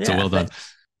 Yeah, so well done.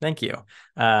 Thank you.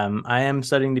 I am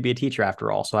studying to be a teacher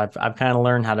after all, so I've kind of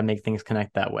learned how to make things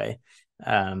connect that way.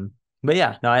 But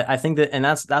yeah, no, I think that, and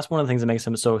that's one of the things that makes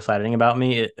him so exciting about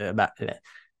me.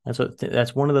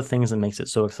 That's one of the things that makes it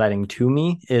so exciting to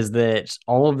me, is that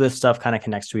all of this stuff kind of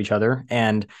connects to each other,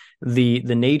 and the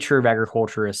nature of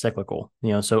agriculture is cyclical.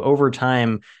 So over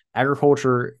time,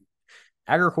 agriculture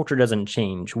doesn't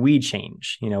change. We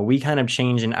change. We kind of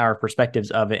change in our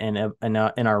perspectives of it, and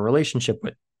in our relationship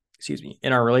with.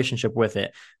 In our relationship with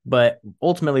it. But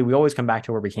ultimately, we always come back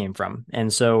to where we came from.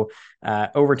 And so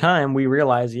over time, we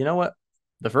realize, you know what?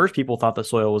 The first people thought the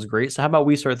soil was great. So how about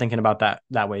we start thinking about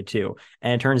that way too?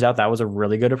 And it turns out that was a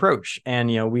really good approach. And,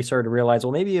 we started to realize,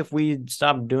 well, maybe if we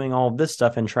stop doing all of this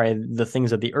stuff and try the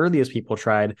things that the earliest people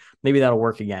tried, maybe that'll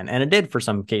work again. And it did for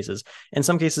some cases. In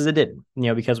some cases, it didn't,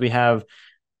 because we have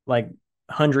like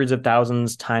hundreds of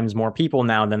thousands times more people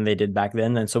now than they did back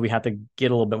then. And so we have to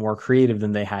get a little bit more creative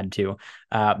than they had to.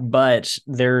 But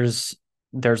there's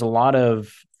there's a lot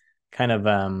of kind of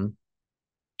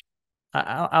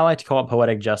I like to call it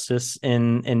poetic justice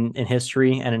in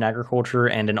history and in agriculture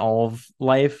and in all of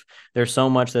life. There's so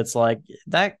much that's like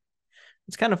that.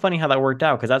 It's kind of funny how that worked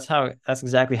out, because that's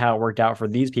exactly how it worked out for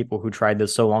these people who tried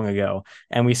this so long ago.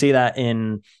 And we see that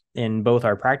in both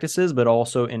our practices, but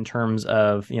also in terms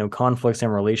of, conflicts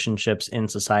and relationships in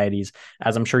societies.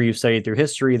 As I'm sure you've studied through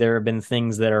history, there have been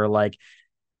things that are like,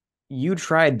 you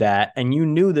tried that and you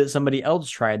knew that somebody else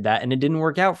tried that and it didn't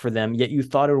work out for them, yet you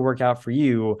thought it would work out for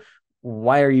you.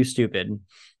 Why are you stupid?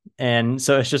 And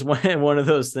so it's just one of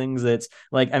those things that's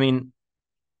like, I mean,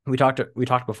 we talked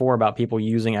before about people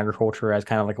using agriculture as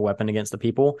kind of like a weapon against the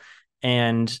people,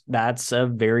 and that's a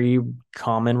very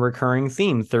common recurring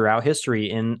theme throughout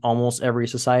history in almost every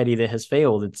society that has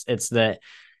failed. It's that,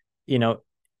 you know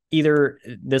either,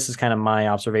 this is kind of my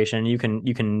observation, you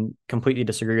can completely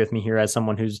disagree with me here as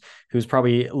someone who's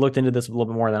probably looked into this a little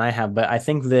bit more than I have, but I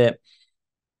think that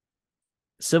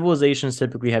civilizations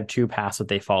typically have two paths that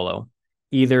they follow.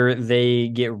 Either they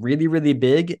get really, really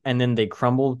big and then they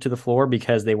crumble to the floor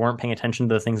because they weren't paying attention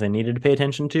to the things they needed to pay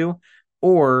attention to,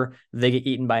 or they get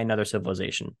eaten by another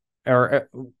civilization. Or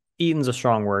eaten's a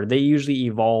strong word. They usually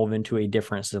evolve into a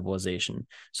different civilization.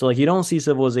 So like, you don't see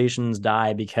civilizations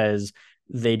die because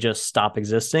they just stop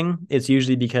existing. It's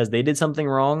usually because they did something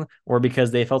wrong or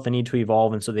because they felt the need to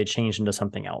evolve, and so they changed into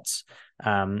something else.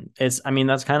 I mean,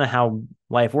 that's kind of how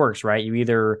life works, right? You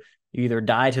either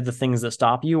die to the things that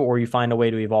stop you, or you find a way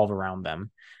to evolve around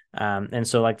them. And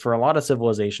so, like, for a lot of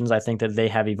civilizations, I think that they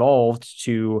have evolved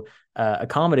to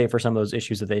accommodate for some of those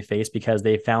issues that they face, because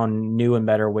they found new and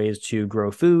better ways to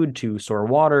grow food, to store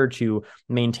water, to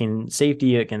maintain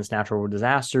safety against natural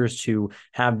disasters, to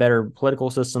have better political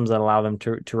systems that allow them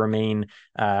to remain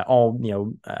all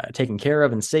taken care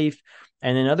of and safe.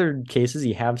 And in other cases,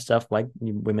 you have stuff like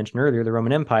we mentioned earlier, the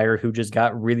Roman Empire, who just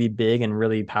got really big and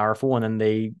really powerful, and then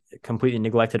they completely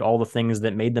neglected all the things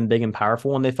that made them big and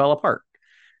powerful, and they fell apart.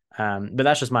 But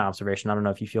that's just my observation. I don't know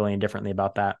if you feel any differently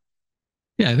about that.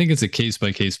 Yeah, I think it's a case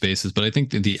by case basis, but I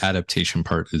think that the adaptation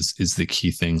part is the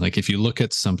key thing. Like if you look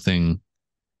at something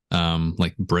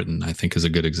like Britain, I think is a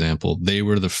good example. They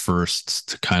were the first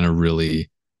to kind of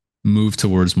really move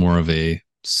towards more of a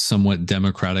somewhat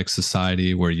democratic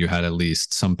society where you had at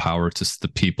least some power to the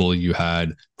people. You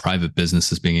had private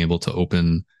businesses being able to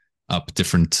open up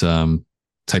different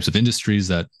types of industries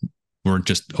that weren't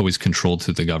just always controlled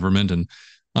through the government. And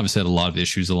obviously had a lot of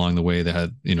issues along the way that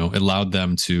had, allowed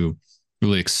them to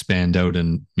really expand out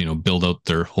and, build out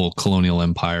their whole colonial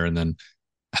empire, and then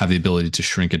have the ability to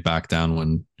shrink it back down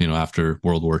when, after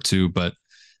World War II. But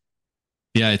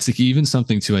yeah, it's like even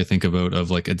something too, I think about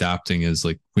of like adapting is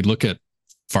like, we look at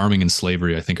farming and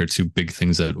slavery, I think are two big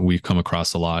things that we've come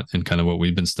across a lot and kind of what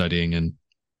we've been studying. And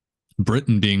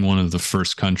Britain being one of the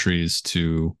first countries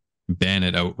to ban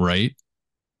it outright,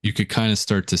 you could kind of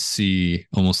start to see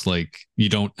almost like you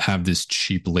don't have this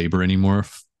cheap labor anymore,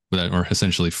 or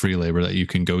essentially free labor that you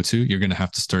can go to. You're going to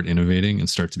have to start innovating and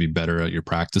start to be better at your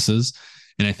practices.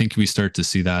 And I think we start to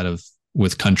see that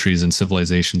with countries and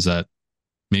civilizations that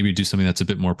maybe do something that's a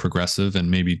bit more progressive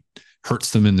and maybe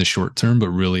hurts them in the short term, but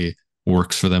really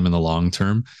works for them in the long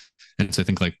term. And so I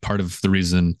think like part of the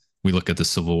reason we look at the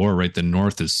Civil War, right? The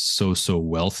North is so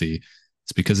wealthy.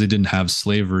 It's because they didn't have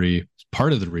slavery.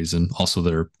 Part of the reason, also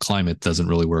their climate doesn't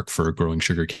really work for growing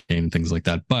sugar cane and things like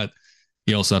that. But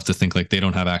you also have to think like they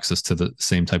don't have access to the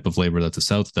same type of labor that the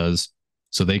South does.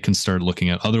 So they can start looking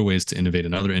at other ways to innovate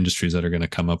in other industries that are going to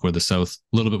come up where the South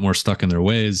a little bit more stuck in their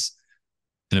ways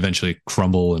and eventually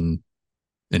crumble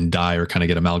and die or kind of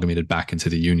get amalgamated back into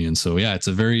the Union. So yeah, it's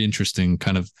a very interesting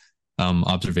kind of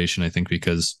observation, I think,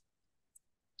 because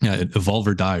yeah, evolve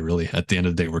or die really at the end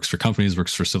of the day works for companies,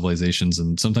 works for civilizations,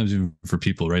 and sometimes even for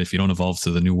people, right? If you don't evolve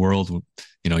to the new world,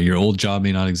 your old job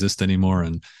may not exist anymore.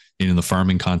 And in the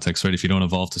farming context, right? If you don't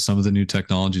evolve to some of the new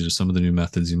technologies or some of the new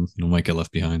methods, you might get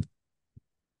left behind.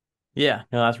 Yeah,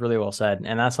 no, that's really well said.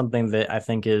 And that's something that I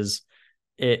think it's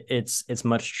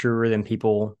much truer than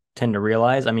people tend to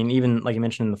realize. I mean, even like you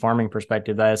mentioned in the farming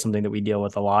perspective, that is something that we deal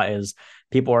with a lot. Is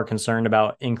people are concerned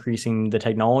about increasing the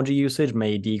technology usage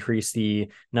may decrease the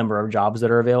number of jobs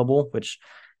that are available, which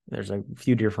there's a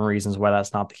few different reasons why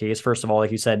that's not the case. First of all,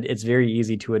 like you said, it's very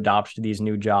easy to adopt these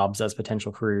new jobs as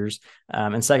potential careers.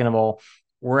 And second of all,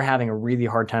 we're having a really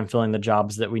hard time filling the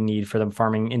jobs that we need for the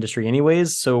farming industry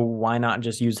anyways. So why not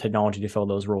just use technology to fill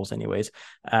those roles anyways?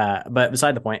 But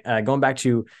beside the point, going back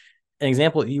to an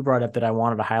example that you brought up that I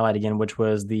wanted to highlight again, which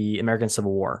was the American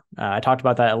Civil War. I talked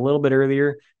about that a little bit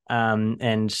earlier.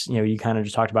 And you kind of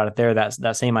just talked about it there. That's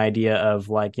that same idea of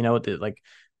like, like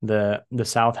the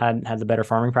South had the better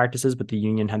farming practices, but the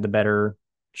Union had the better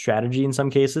strategy in some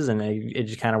cases, and it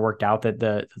just kind of worked out that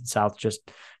the South just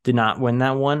did not win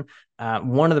that one.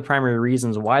 One of the primary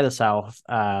reasons why the South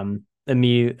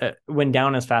went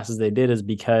down as fast as they did is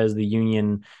because the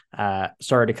Union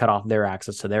started to cut off their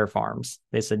access to their farms.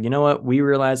 They said, you know what, we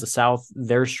realize the South,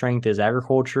 their strength is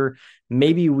agriculture.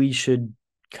 Maybe we should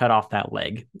cut off that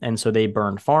leg. And so they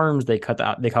burned farms, they cut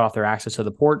off their access to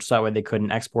the ports, so that way they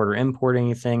couldn't export or import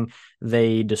anything.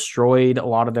 They destroyed a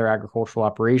lot of their agricultural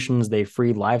operations. They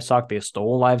freed livestock, they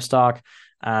stole livestock.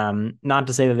 Not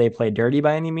to say that they played dirty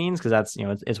by any means, because that's,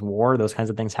 it's war, those kinds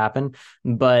of things happen.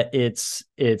 But it's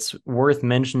worth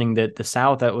mentioning that the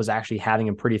South, that was actually having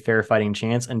a pretty fair fighting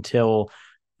chance until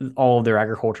all of their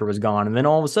agriculture was gone. And then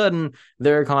all of a sudden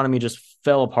their economy just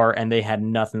fell apart and they had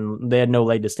nothing, they had no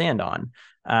leg to stand on.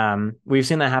 We've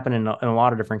seen that happen in a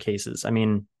lot of different cases. I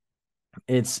mean,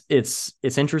 it's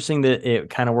interesting that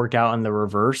it kind of worked out in the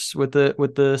reverse with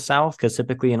the South, because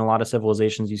typically in a lot of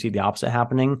civilizations you see the opposite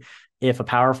happening. If a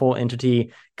powerful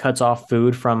entity cuts off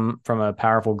food from a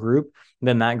powerful group,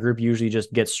 then that group usually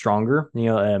just gets stronger.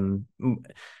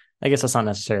 I guess that's not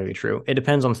necessarily true. It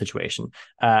depends on the situation.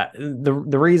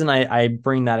 The reason I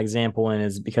bring that example in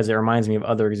is because it reminds me of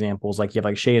other examples. Like you have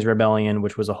like Shays Rebellion,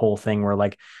 which was a whole thing where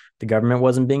like the government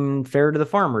wasn't being fair to the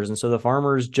farmers, and so the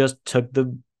farmers just took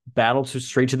the battle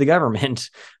straight to the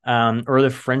government. Or the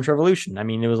French Revolution. I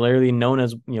mean, it was literally known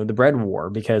as the bread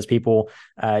war, because people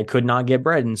could not get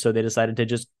bread, and so they decided to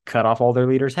just cut off all their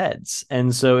leaders' heads.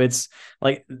 And so it's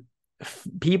like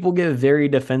people get very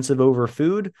defensive over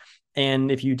food,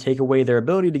 and if you take away their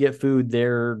ability to get food,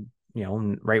 they're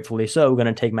rightfully so going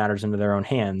to take matters into their own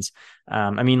hands.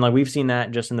 I mean, like we've seen that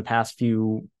just in the past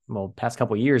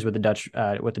couple of years with the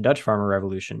Dutch farmer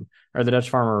revolution, or the Dutch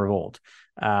farmer revolt.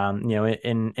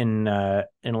 In a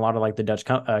lot of like the Dutch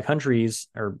countries,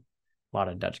 or a lot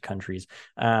of Dutch countries,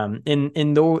 in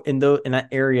that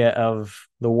area of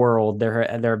the world, there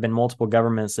have been multiple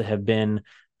governments that have been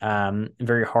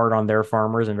very hard on their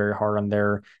farmers and very hard on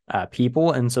their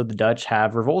people. And so the Dutch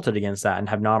have revolted against that and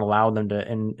have not allowed them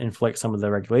to inflict some of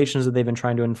the regulations that they've been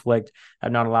trying to inflict,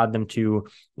 have not allowed them to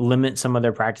limit some of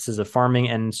their practices of farming.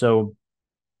 And so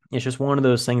it's just one of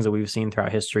those things that we've seen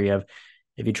throughout history of,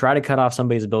 if you try to cut off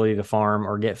somebody's ability to farm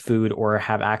or get food or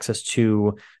have access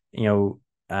to,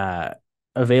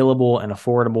 available and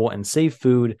affordable and safe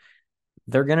food,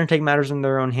 they're going to take matters in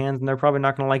their own hands, and they're probably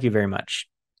not going to like you very much.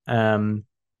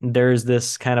 There's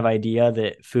this kind of idea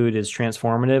that food is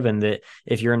transformative, and that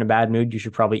if you're in a bad mood, you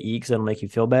should probably eat because it'll make you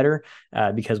feel better,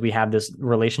 because we have this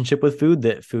relationship with food,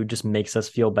 that food just makes us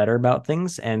feel better about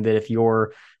things. And that if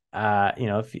you're,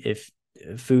 if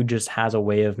food just has a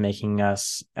way of making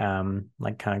us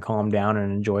like kind of calm down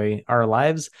and enjoy our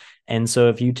lives. And so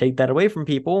if you take that away from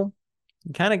people,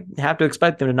 you kind of have to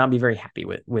expect them to not be very happy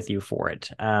with you for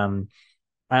it. I'm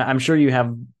sure you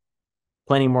have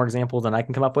plenty more examples than I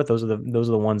can come up with. Those are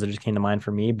the ones that just came to mind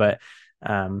for me. But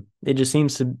it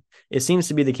seems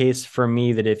to be the case for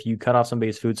me that if you cut off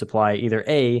somebody's food supply, either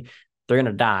A, they're going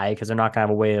to die because they're not going to have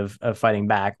a way of fighting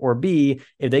back, or B,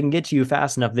 if they can get to you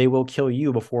fast enough, they will kill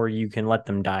you before you can let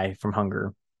them die from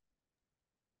hunger.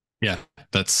 Yeah,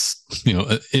 that's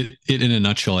it in a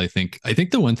nutshell. I think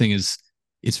the one thing is,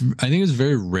 I think it's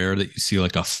very rare that you see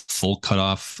like a full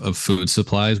cutoff of food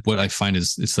supplies. What I find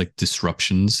is it's like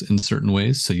disruptions in certain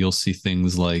ways. So you'll see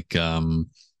things like, and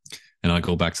I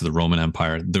go back to the Roman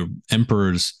Empire. The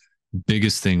emperor's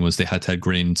biggest thing was they had to have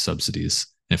grain subsidies.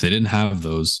 And if they didn't have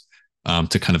those,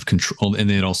 to kind of control, and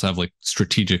they'd also have like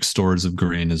strategic stores of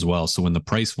grain as well. So when the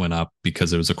price went up because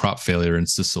there was a crop failure in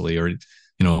Sicily, or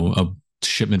a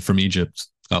shipment from Egypt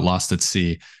got lost at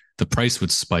sea, the price would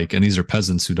spike. And these are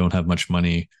peasants who don't have much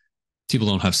money. People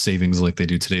don't have savings like they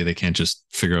do today. They can't just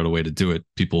figure out a way to do it.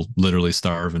 People literally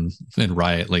starve and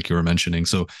riot, like you were mentioning.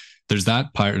 So there's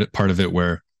that part of it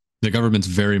where the government's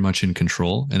very much in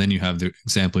control. And then you have the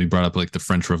example you brought up, like the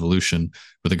French Revolution,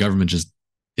 where the government just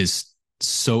is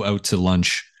so out to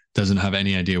lunch, doesn't have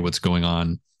any idea what's going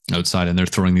on outside, and they're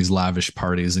throwing these lavish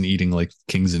parties and eating like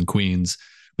kings and queens,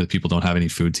 but people don't have any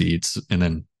food to eat. And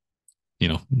then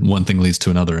one thing leads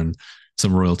to another, and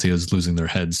some royalty is losing their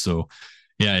heads. So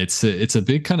yeah, it's a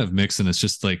big kind of mix, and it's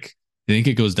just like, I think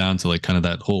it goes down to like kind of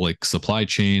that whole like supply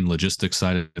chain logistics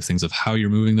side of things, of how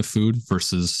you're moving the food,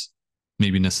 versus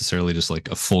maybe necessarily just like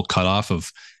a full cutoff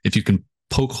of, if you can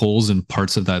poke holes in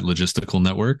parts of that logistical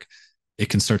network, it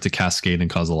can start to cascade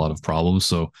and cause a lot of problems.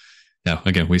 So yeah,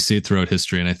 again, we see it throughout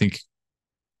history. And I think,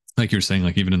 like you're saying,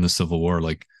 like even in the Civil War,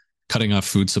 like cutting off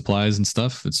food supplies and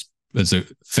stuff, it's a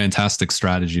fantastic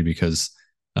strategy, because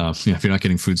If you're not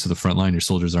getting foods to the front line, your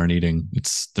soldiers aren't eating.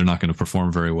 They're not going to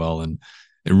perform very well. And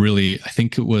it really, I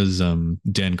think it was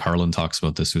Dan Carlin talks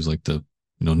about this, who's like the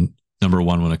number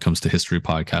one when it comes to history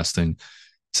podcasting.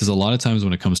 He says a lot of times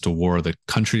when it comes to war, the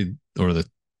country or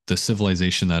the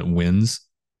civilization that wins,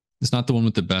 it's not the one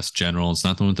with the best general. It's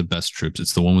not the one with the best troops.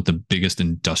 It's the one with the biggest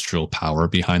industrial power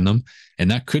behind them.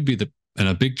 And that could be and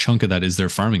a big chunk of that is their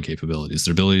farming capabilities,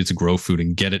 their ability to grow food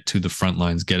and get it to the front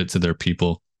lines, get it to their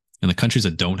people. And the countries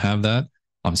that don't have that,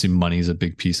 obviously money is a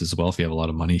big piece as well. If you have a lot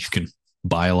of money, you can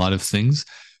buy a lot of things.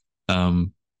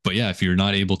 But yeah, if you're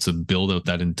not able to build out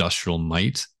that industrial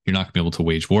might, you're not going to be able to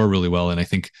wage war really well. And I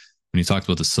think when you talked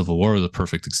about the Civil War, the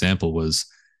perfect example was,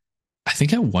 I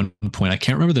think at one point, I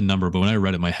can't remember the number, but when I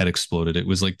read it, my head exploded. It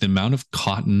was like the amount of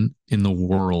cotton in the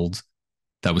world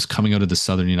that was coming out of the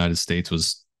southern United States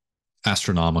was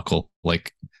astronomical,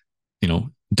 like,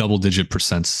 double-digit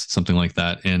percents, something like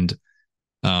that. And,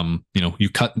 you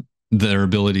cut their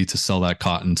ability to sell that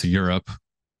cotton to Europe,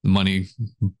 money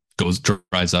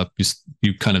dries up.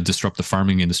 You kind of disrupt the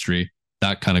farming industry.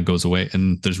 That kind of goes away,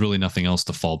 and there's really nothing else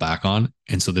to fall back on.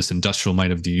 And so this industrial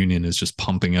might of the Union is just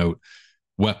pumping out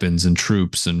weapons and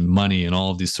troops and money and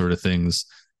all of these sort of things,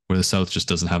 where the South just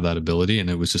doesn't have that ability. And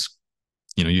it was just,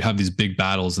 you have these big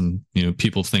battles, and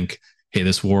people think, hey,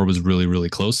 this war was really, really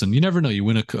close. And you never know. You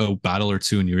win a battle or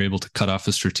two and you're able to cut off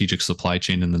a strategic supply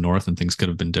chain in the North, and things could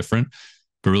have been different.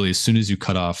 But really, as soon as you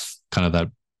cut off kind of that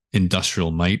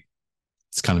industrial might,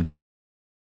 it's kind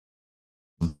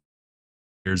of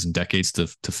years and decades to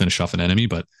finish off an enemy.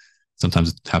 But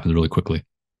sometimes it happens really quickly.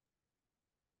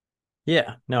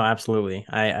 Yeah, no, absolutely.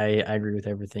 I agree with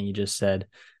everything you just said.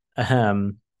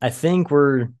 I think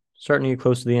we're starting to get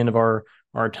close to the end of our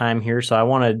time here. So I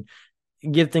want to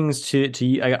give things to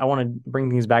you. I want to bring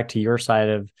things back to your side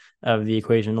of the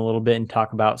equation a little bit and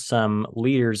talk about some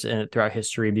leaders throughout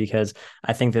history, because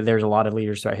I think that there's a lot of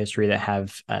leaders throughout history that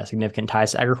have significant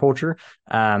ties to agriculture.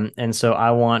 And so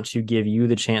I want to give you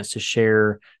the chance to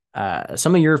share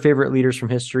some of your favorite leaders from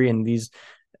history. And these,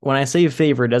 when I say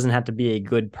favorite, it doesn't have to be a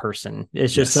good person.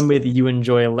 It's just somebody that you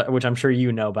enjoy, which I'm sure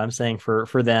but I'm saying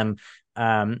for them,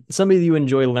 somebody that you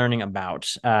enjoy learning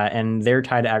about, and they're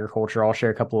tied to agriculture. I'll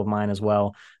share a couple of mine as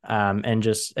well. And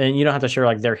you don't have to share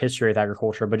like their history with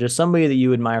agriculture, but just somebody that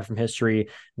you admire from history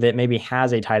that maybe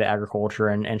has a tie to agriculture,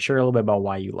 and share a little bit about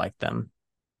why you like them.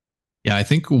 Yeah, I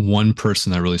think one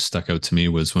person that really stuck out to me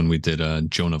was when we did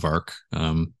Joan of Arc.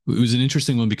 It was an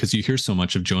interesting one because you hear so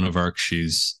much of Joan of Arc.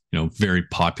 She's very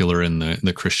popular in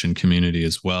the Christian community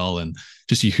as well, and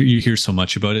just you hear so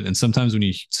much about it. And sometimes when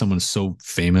someone's so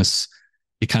famous,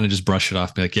 you kind of just brush it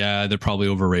off, be like, yeah, they're probably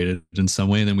overrated in some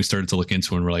way. And then we started to look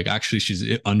into it, and we're like, actually,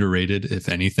 she's underrated, if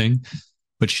anything.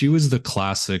 But she was the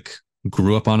classic,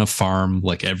 grew up on a farm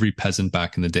like every peasant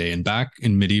back in the day. And back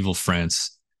in medieval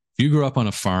France, if you grew up on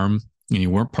a farm and you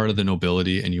weren't part of the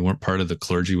nobility and you weren't part of the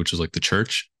clergy, which was like the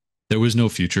church, there was no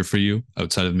future for you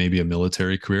outside of maybe a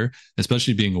military career.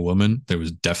 Especially being a woman, there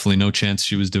was definitely no chance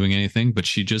she was doing anything. But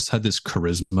she just had this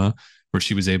charisma where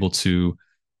she was able to,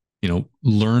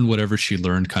 learn whatever she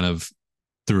learned kind of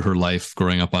through her life,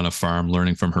 growing up on a farm,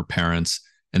 learning from her parents,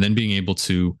 and then being able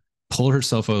to pull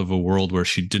herself out of a world where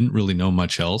she didn't really know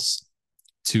much else,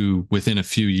 to within a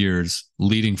few years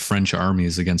leading French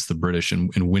armies against the British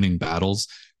and winning battles,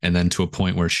 and then to a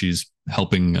point where she's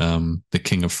helping the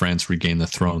King of France regain the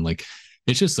throne. Like,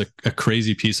 it's just a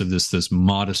crazy piece of this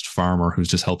modest farmer who's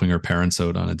just helping her parents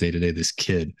out on a day-to-day, this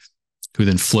kid who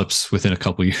then flips within a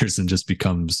couple of years and just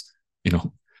becomes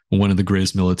one of the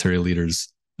greatest military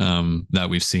leaders that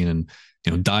we've seen,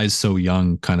 and dies so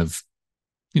young, kind of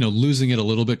losing it a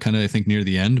little bit, kind of, I think, near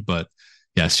the end. But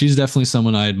yeah, she's definitely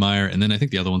someone I admire. And then I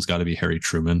think the other one's got to be Harry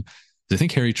Truman. I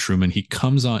think Harry Truman, he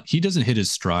doesn't hit his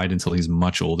stride until he's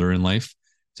much older in life.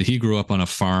 So he grew up on a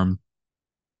farm,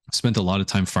 spent a lot of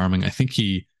time farming. I think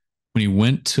when he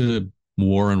went to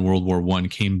war in World War I,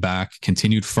 came back,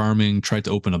 continued farming, tried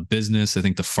to open a business. I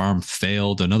think the farm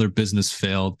failed, another business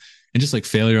failed, and just like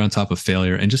failure on top of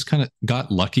failure, and just kind of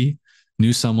got lucky.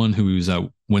 Knew someone who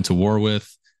went to war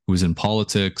with, who was in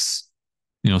politics,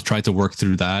 tried to work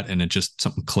through that, and it just,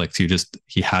 something clicked.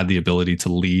 He had the ability to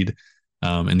lead,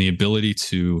 and the ability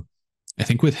to, I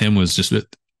think with him was just the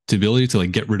ability to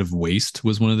like get rid of waste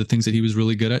was one of the things that he was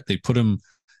really good at. They put him,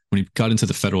 when he got into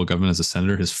the federal government as a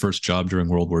senator, his first job during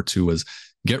World War II was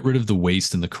get rid of the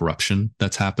waste and the corruption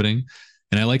that's happening.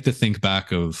 And I like to think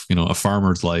back of, a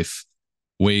farmer's life.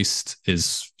 Waste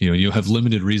is, you have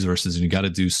limited resources and you got to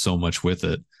do so much with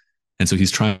it. And so he's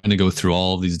trying to go through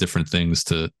all of these different things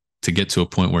to get to a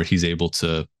point where he's able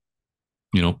to,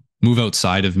 move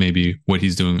outside of maybe what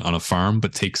he's doing on a farm,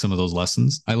 but take some of those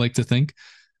lessons, I like to think.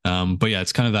 But yeah,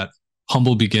 it's kind of that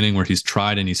humble beginning where he's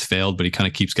tried and he's failed, but he kind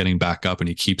of keeps getting back up and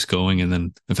he keeps going, and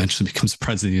then eventually becomes the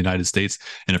president of the United States,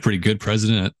 and a pretty good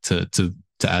president to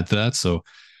add to that. So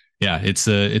yeah, it's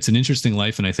an interesting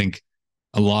life, and I think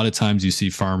a lot of times you see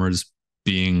farmers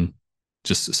being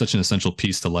just such an essential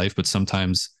piece to life, but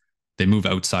sometimes they move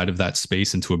outside of that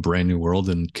space into a brand new world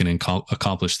and can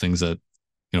accomplish things that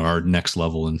are next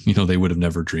level, and they would have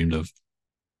never dreamed of.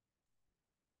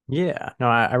 Yeah, no,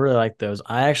 I really like those.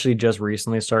 I actually just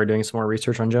recently started doing some more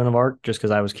research on Joan of Arc just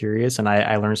because I was curious and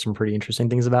I learned some pretty interesting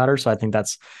things about her. So I think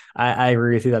I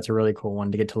agree with you. That's a really cool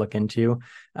one to get to look into.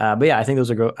 But yeah, I think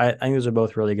I think those are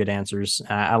both really good answers.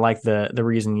 I like the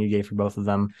reason you gave for both of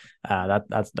them.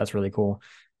 That's really cool.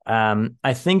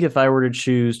 I think if I were to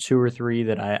choose two or three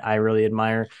that I really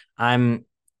admire, I'm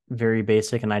very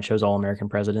basic and I chose all American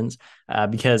presidents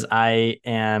because I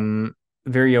am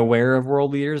very aware of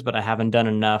world leaders, but I haven't done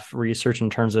enough research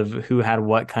in terms of who had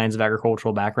what kinds of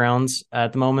agricultural backgrounds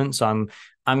at the moment. So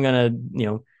I'm gonna,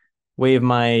 wave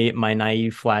my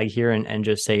naive flag here and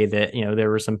just say that, there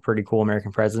were some pretty cool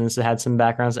American presidents that had some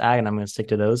backgrounds in ag, and I'm gonna stick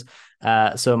to those.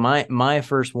 So my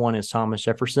first one is Thomas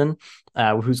Jefferson,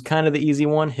 who's kind of the easy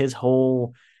one. His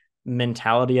whole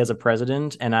mentality as a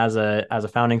president and as a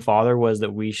founding father was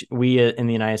that we in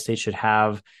the United States should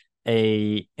have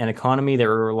an economy that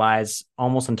relies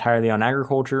almost entirely on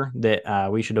agriculture,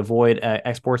 that we should avoid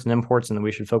exports and imports, and that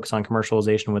we should focus on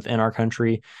commercialization within our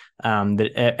country.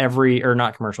 That every or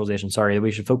not commercialization, sorry, that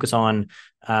we should focus on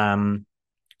kind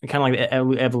of like the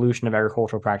evolution of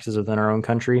agricultural practices within our own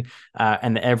country,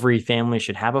 and that every family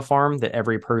should have a farm, that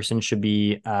every person should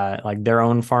be like their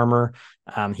own farmer.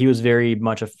 He was very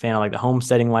much a fan of like the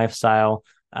homesteading lifestyle.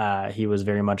 He was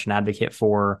very much an advocate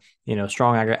for,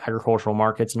 strong agricultural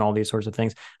markets and all these sorts of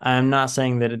things. I'm not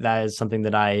saying that is something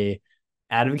that I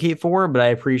advocate for, but I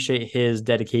appreciate his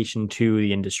dedication to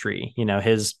the industry.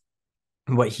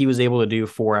 What he was able to do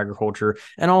for agriculture,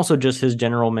 and also just his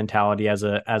general mentality as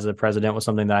a president was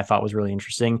something that I thought was really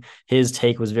interesting. His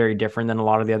take was very different than a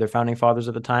lot of the other founding fathers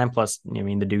at the time. Plus, I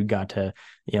mean, the dude got to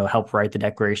help write the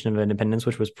Declaration of Independence,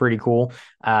 which was pretty cool.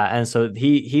 And so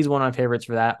he's one of my favorites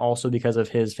for that. Also because of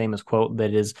his famous quote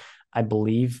that is, I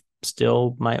believe,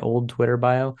 still my old Twitter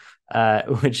bio,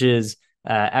 which is.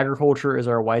 Agriculture is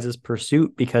our wisest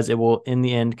pursuit because it will, in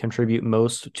the end, contribute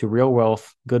most to real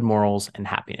wealth, good morals, and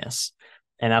happiness.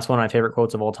 And that's one of my favorite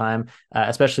quotes of all time,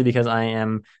 especially because I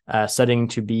am studying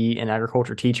to be an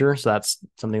agriculture teacher. So that's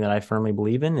something that I firmly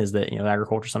believe in, is that,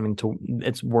 agriculture is something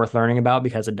it's worth learning about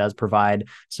because it does provide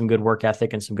some good work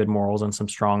ethic and some good morals and some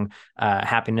strong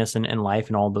happiness in life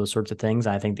and all those sorts of things.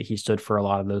 And I think that he stood for a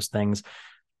lot of those things,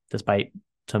 despite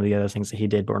some of the other things that he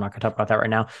did, but we're not going to talk about that right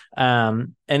now.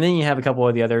 And then you have a couple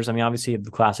of the others. I mean, obviously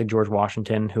the classic George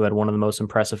Washington, who had one of the most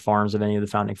impressive farms of any of the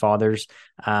founding fathers.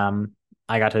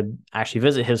 I got to actually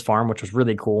visit his farm, which was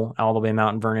really cool, all the way in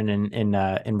Mount Vernon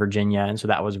in Virginia, and so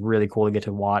that was really cool to get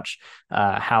to watch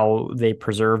how they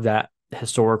preserve that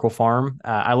historical farm.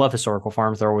 I love historical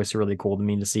farms; they're always really cool to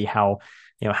me to see how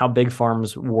how big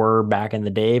farms were back in the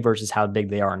day versus how big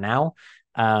they are now.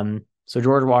 So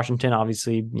George Washington,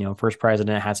 obviously, first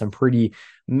president, had some pretty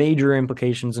major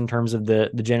implications in terms of the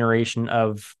generation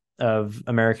of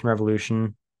American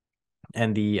Revolution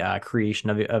and the creation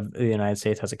of the United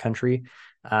States as a country.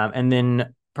 And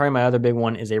then probably my other big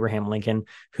one is Abraham Lincoln,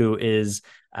 who is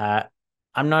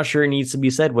I'm not sure it needs to be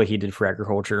said what he did for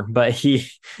agriculture, but he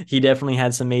definitely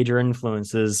had some major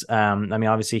influences. I mean,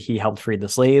 obviously he helped free the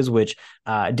slaves, which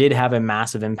did have a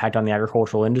massive impact on the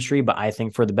agricultural industry, but I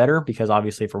think for the better, because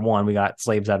obviously for one, we got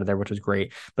slaves out of there, which was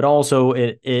great, but also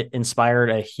it inspired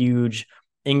a huge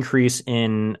increase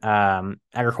in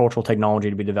agricultural technology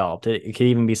to be developed. It could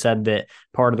even be said that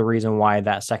part of the reason why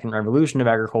that second revolution of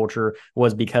agriculture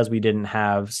was because we didn't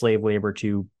have slave labor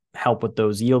to help with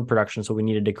those yield production. So we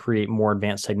needed to create more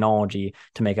advanced technology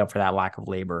to make up for that lack of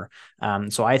labor.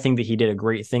 So I think that he did a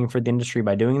great thing for the industry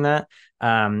by doing that.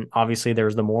 Obviously,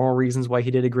 there's the moral reasons why he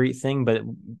did a great thing, but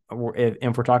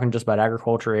if we're talking just about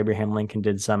agriculture, Abraham Lincoln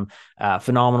did some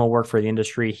phenomenal work for the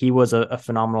industry. He was a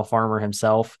phenomenal farmer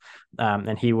himself.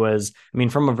 And he was, I mean,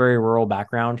 from a very rural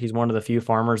background, he's one of the few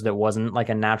farmers that wasn't like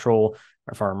a natural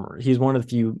farmer. He's one of the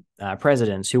few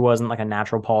presidents who wasn't like a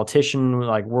natural politician,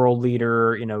 like world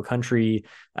leader, country,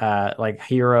 like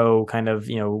hero, kind of,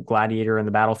 gladiator in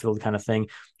the battlefield kind of thing.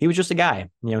 He was just a guy,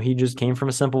 he just came from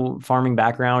a simple farming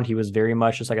background. He was very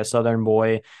much just like a Southern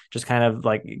boy, just kind of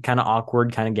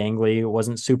awkward, kind of gangly. It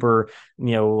wasn't super,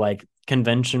 like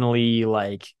conventionally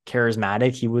like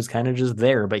charismatic. He was kind of just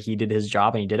there, but he did his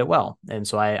job and he did it well. And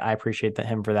so I appreciate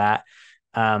him for that.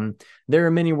 There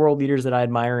are many world leaders that I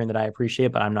admire and that I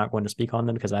appreciate, but I'm not going to speak on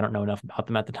them because I don't know enough about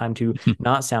them at the time to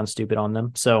not sound stupid on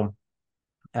them. So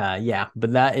yeah,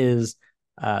 but that is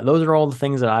those are all the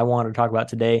things that I wanted to talk about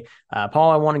today.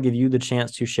 Paul, I want to give you the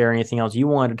chance to share anything else you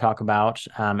wanted to talk about,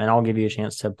 and I'll give you a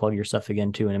chance to plug your stuff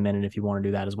again too in a minute if you want to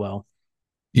do that as well.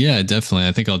 Yeah, definitely.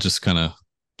 I think I'll just kind of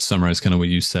summarize kind of what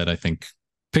you said. I think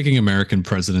picking American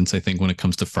presidents, I think when it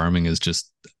comes to farming is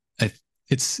just, it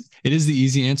is the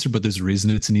easy answer, but there's a reason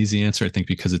it's an easy answer. I think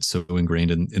because it's so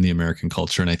ingrained in the American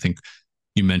culture. And I think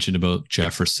you mentioned about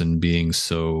Jefferson being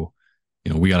so,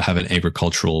 we got to have an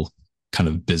agricultural kind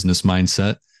of business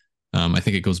mindset. I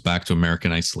think it goes back to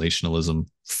American isolationism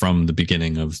from the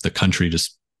beginning of the country,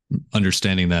 just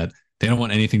understanding that they don't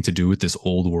want anything to do with this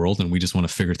old world and we just want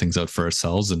to figure things out for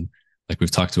ourselves. And like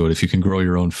we've talked about, if you can grow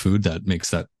your own food, that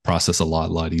makes that process a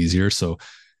lot easier. So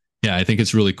yeah, I think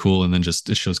it's really cool. And then just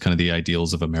it shows kind of the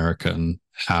ideals of America and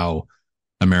how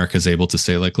America is able to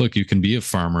say, like, look, you can be a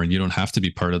farmer and you don't have to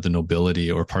be part of the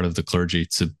nobility or part of the clergy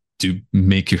to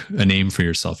make a name for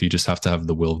yourself. You just have to have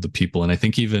the will of the people. And I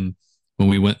think even when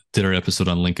we did our episode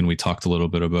on Lincoln, we talked a little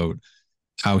bit about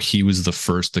how he was the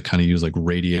first to kind of use like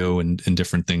radio and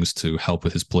different things to help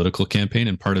with his political campaign.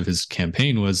 And part of his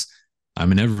campaign was,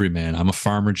 I'm an everyman. I'm a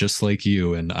farmer just like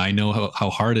you. And I know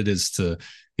how hard it is to,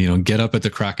 get up at the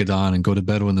crack of dawn and go to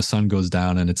bed when the sun goes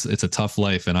down. And it's a tough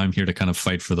life. And I'm here to kind of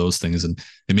fight for those things. And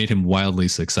it made him wildly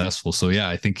successful. So yeah,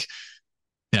 I think,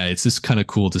 yeah, it's just kind of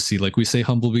cool to see, like we say,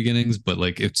 humble beginnings, but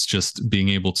like, it's just being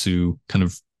able to kind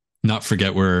of not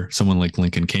forget where someone like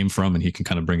Lincoln came from and he can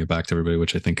kind of bring it back to everybody,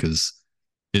 which I think is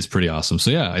pretty awesome. So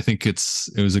yeah, I think it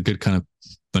was a good kind of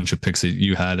bunch of picks that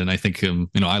you had. And I think,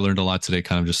 I learned a lot today,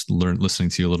 kind of just listening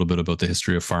to you a little bit about the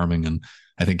history of farming. And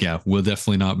I think, yeah, we'll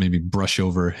definitely not maybe brush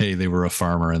over, hey, they were a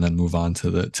farmer and then move on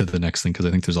to the next thing. Cause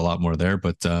I think there's a lot more there,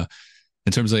 but,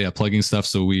 in terms of plugging stuff.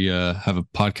 So we have a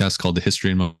podcast called the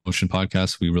History in Motion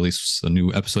podcast. We release a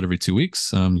new episode every 2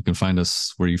 weeks. You can find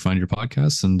us where you find your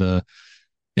podcasts and,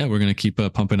 yeah, we're going to keep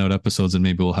pumping out episodes and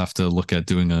maybe we'll have to look at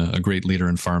doing a great leader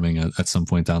in farming at some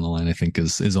point down the line, I think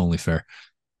is only fair.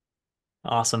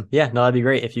 Awesome. Yeah, no, that'd be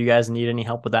great. If you guys need any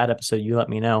help with that episode, you let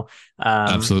me know.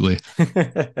 Absolutely.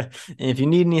 And if you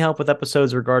need any help with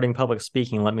episodes regarding public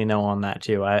speaking, let me know on that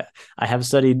too. I have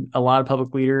studied a lot of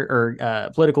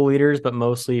political leaders, but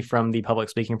mostly from the public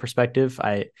speaking perspective.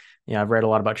 I've read a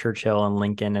lot about Churchill and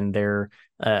Lincoln and their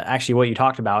actually what you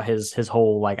talked about, his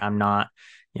whole, like, I'm not,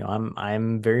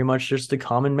 I'm very much just a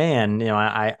common man.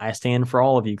 I stand for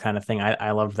all of you kind of thing.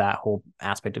 I love that whole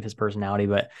aspect of his personality.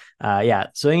 But yeah,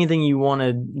 so anything you want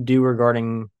to do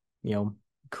regarding,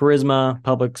 charisma,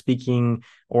 public speaking,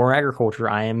 or agriculture,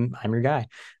 I'm your guy.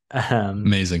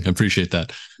 Amazing. I appreciate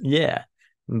that. Yeah.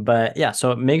 But yeah,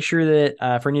 so make sure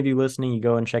that for any of you listening, you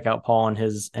go and check out Paul and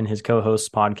his co-host's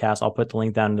podcast. I'll put the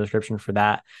link down in the description for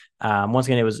that. Once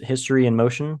again, it was History in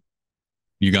Motion.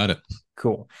 You got it.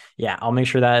 Cool. Yeah, I'll make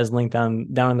sure that is linked down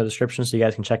in the description so you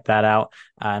guys can check that out.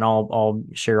 And I'll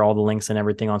share all the links and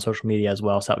everything on social media as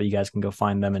well, so that way you guys can go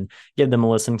find them and give them a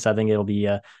listen. Because I think it'll be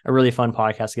a really fun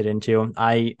podcast to get into.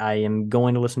 I am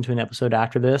going to listen to an episode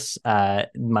after this.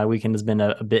 My weekend has been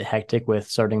a bit hectic with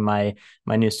starting my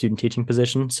new student teaching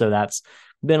position, so that's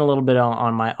been a little bit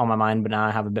on my mind, but now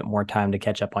I have a bit more time to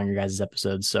catch up on your guys'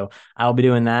 episodes. So I'll be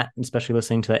doing that, especially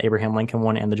listening to the Abraham Lincoln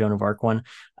one and the Joan of Arc one.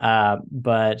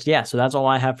 But yeah, so that's all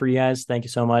I have for you guys. Thank you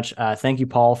so much. Thank you,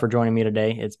 Paul, for joining me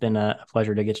today. It's been a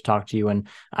pleasure to get to talk to you. And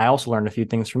I also learned a few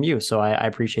things from you. So I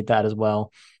appreciate that as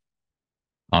well.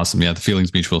 Awesome. Yeah, the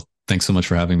feeling's mutual. Thanks so much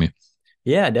for having me.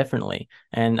 Yeah, definitely.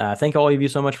 And thank all of you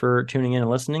so much for tuning in and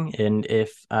listening. And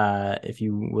if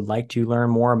you would like to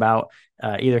learn more about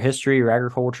either history or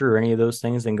agriculture or any of those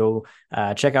things, then go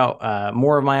check out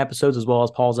more of my episodes as well as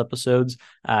Paul's episodes.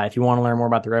 If you want to learn more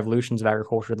about the revolutions of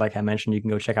agriculture, like I mentioned, you can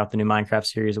go check out the new Minecraft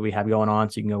series that we have going on.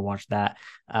 So you can go watch that.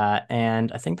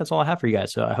 And I think that's all I have for you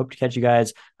guys. So I hope to catch you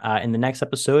guys in the next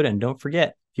episode. And don't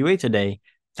forget, if you ate today,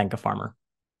 thank a farmer.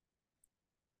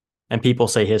 And people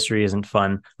say history isn't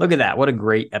fun. Look at that. What a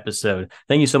great episode.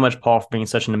 Thank you so much, Paul, for being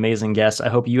such an amazing guest. I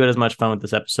hope you had as much fun with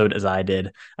this episode as I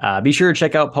did. Be sure to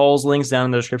check out Paul's links down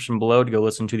in the description below to go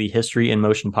listen to the History in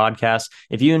Motion podcast.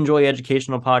 If you enjoy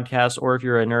educational podcasts, or if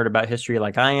you're a nerd about history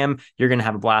like I am, you're going to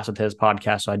have a blast with his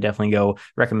podcast. So I definitely go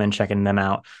recommend checking them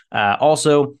out.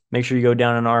 Also, Make sure you go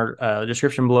down in our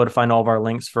description below to find all of our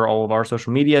links for all of our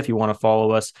social media if you want to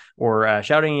follow us or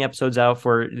shout any episodes out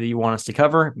for that you want us to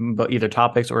cover, but either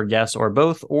topics or guests or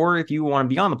both. Or if you want to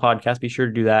be on the podcast, be sure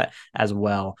to do that as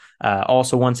well.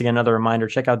 Also, once again, another reminder,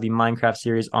 check out the Minecraft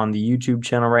series on the YouTube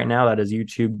channel right now. That is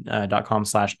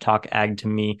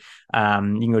youtube.com/talkagtome. You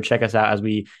can go check us out as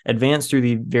we advance through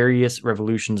the various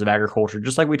revolutions of agriculture,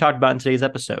 just like we talked about in today's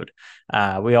episode.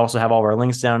 We also have all of our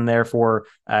links down there for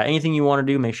anything you want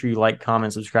to do. Make sure you like,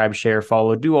 comment, subscribe, share,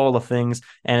 follow, do all the things.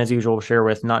 And as usual, share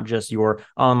with not just your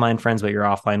online friends, but your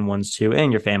offline ones too,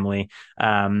 and your family.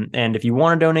 And if you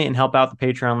want to donate and help out, the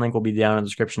Patreon link will be down in the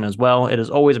description as well. It is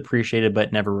always appreciated,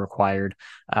 but never required.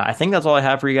 I think that's all I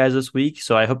have for you guys this week.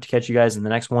 So I hope to catch you guys in the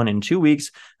next one in 2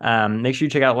 weeks. Make sure you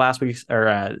check out last week's or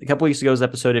a couple weeks ago's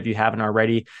episode if you haven't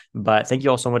already. But thank you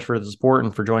all so much for the support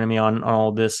and for joining me on all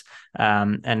of this.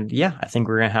 And yeah, I think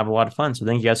we're going to have a lot of fun. So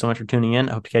thank you guys so much for tuning in.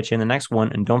 I hope to catch you in the next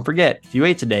one. And don't forget, if you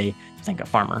ate today, thank a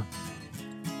farmer.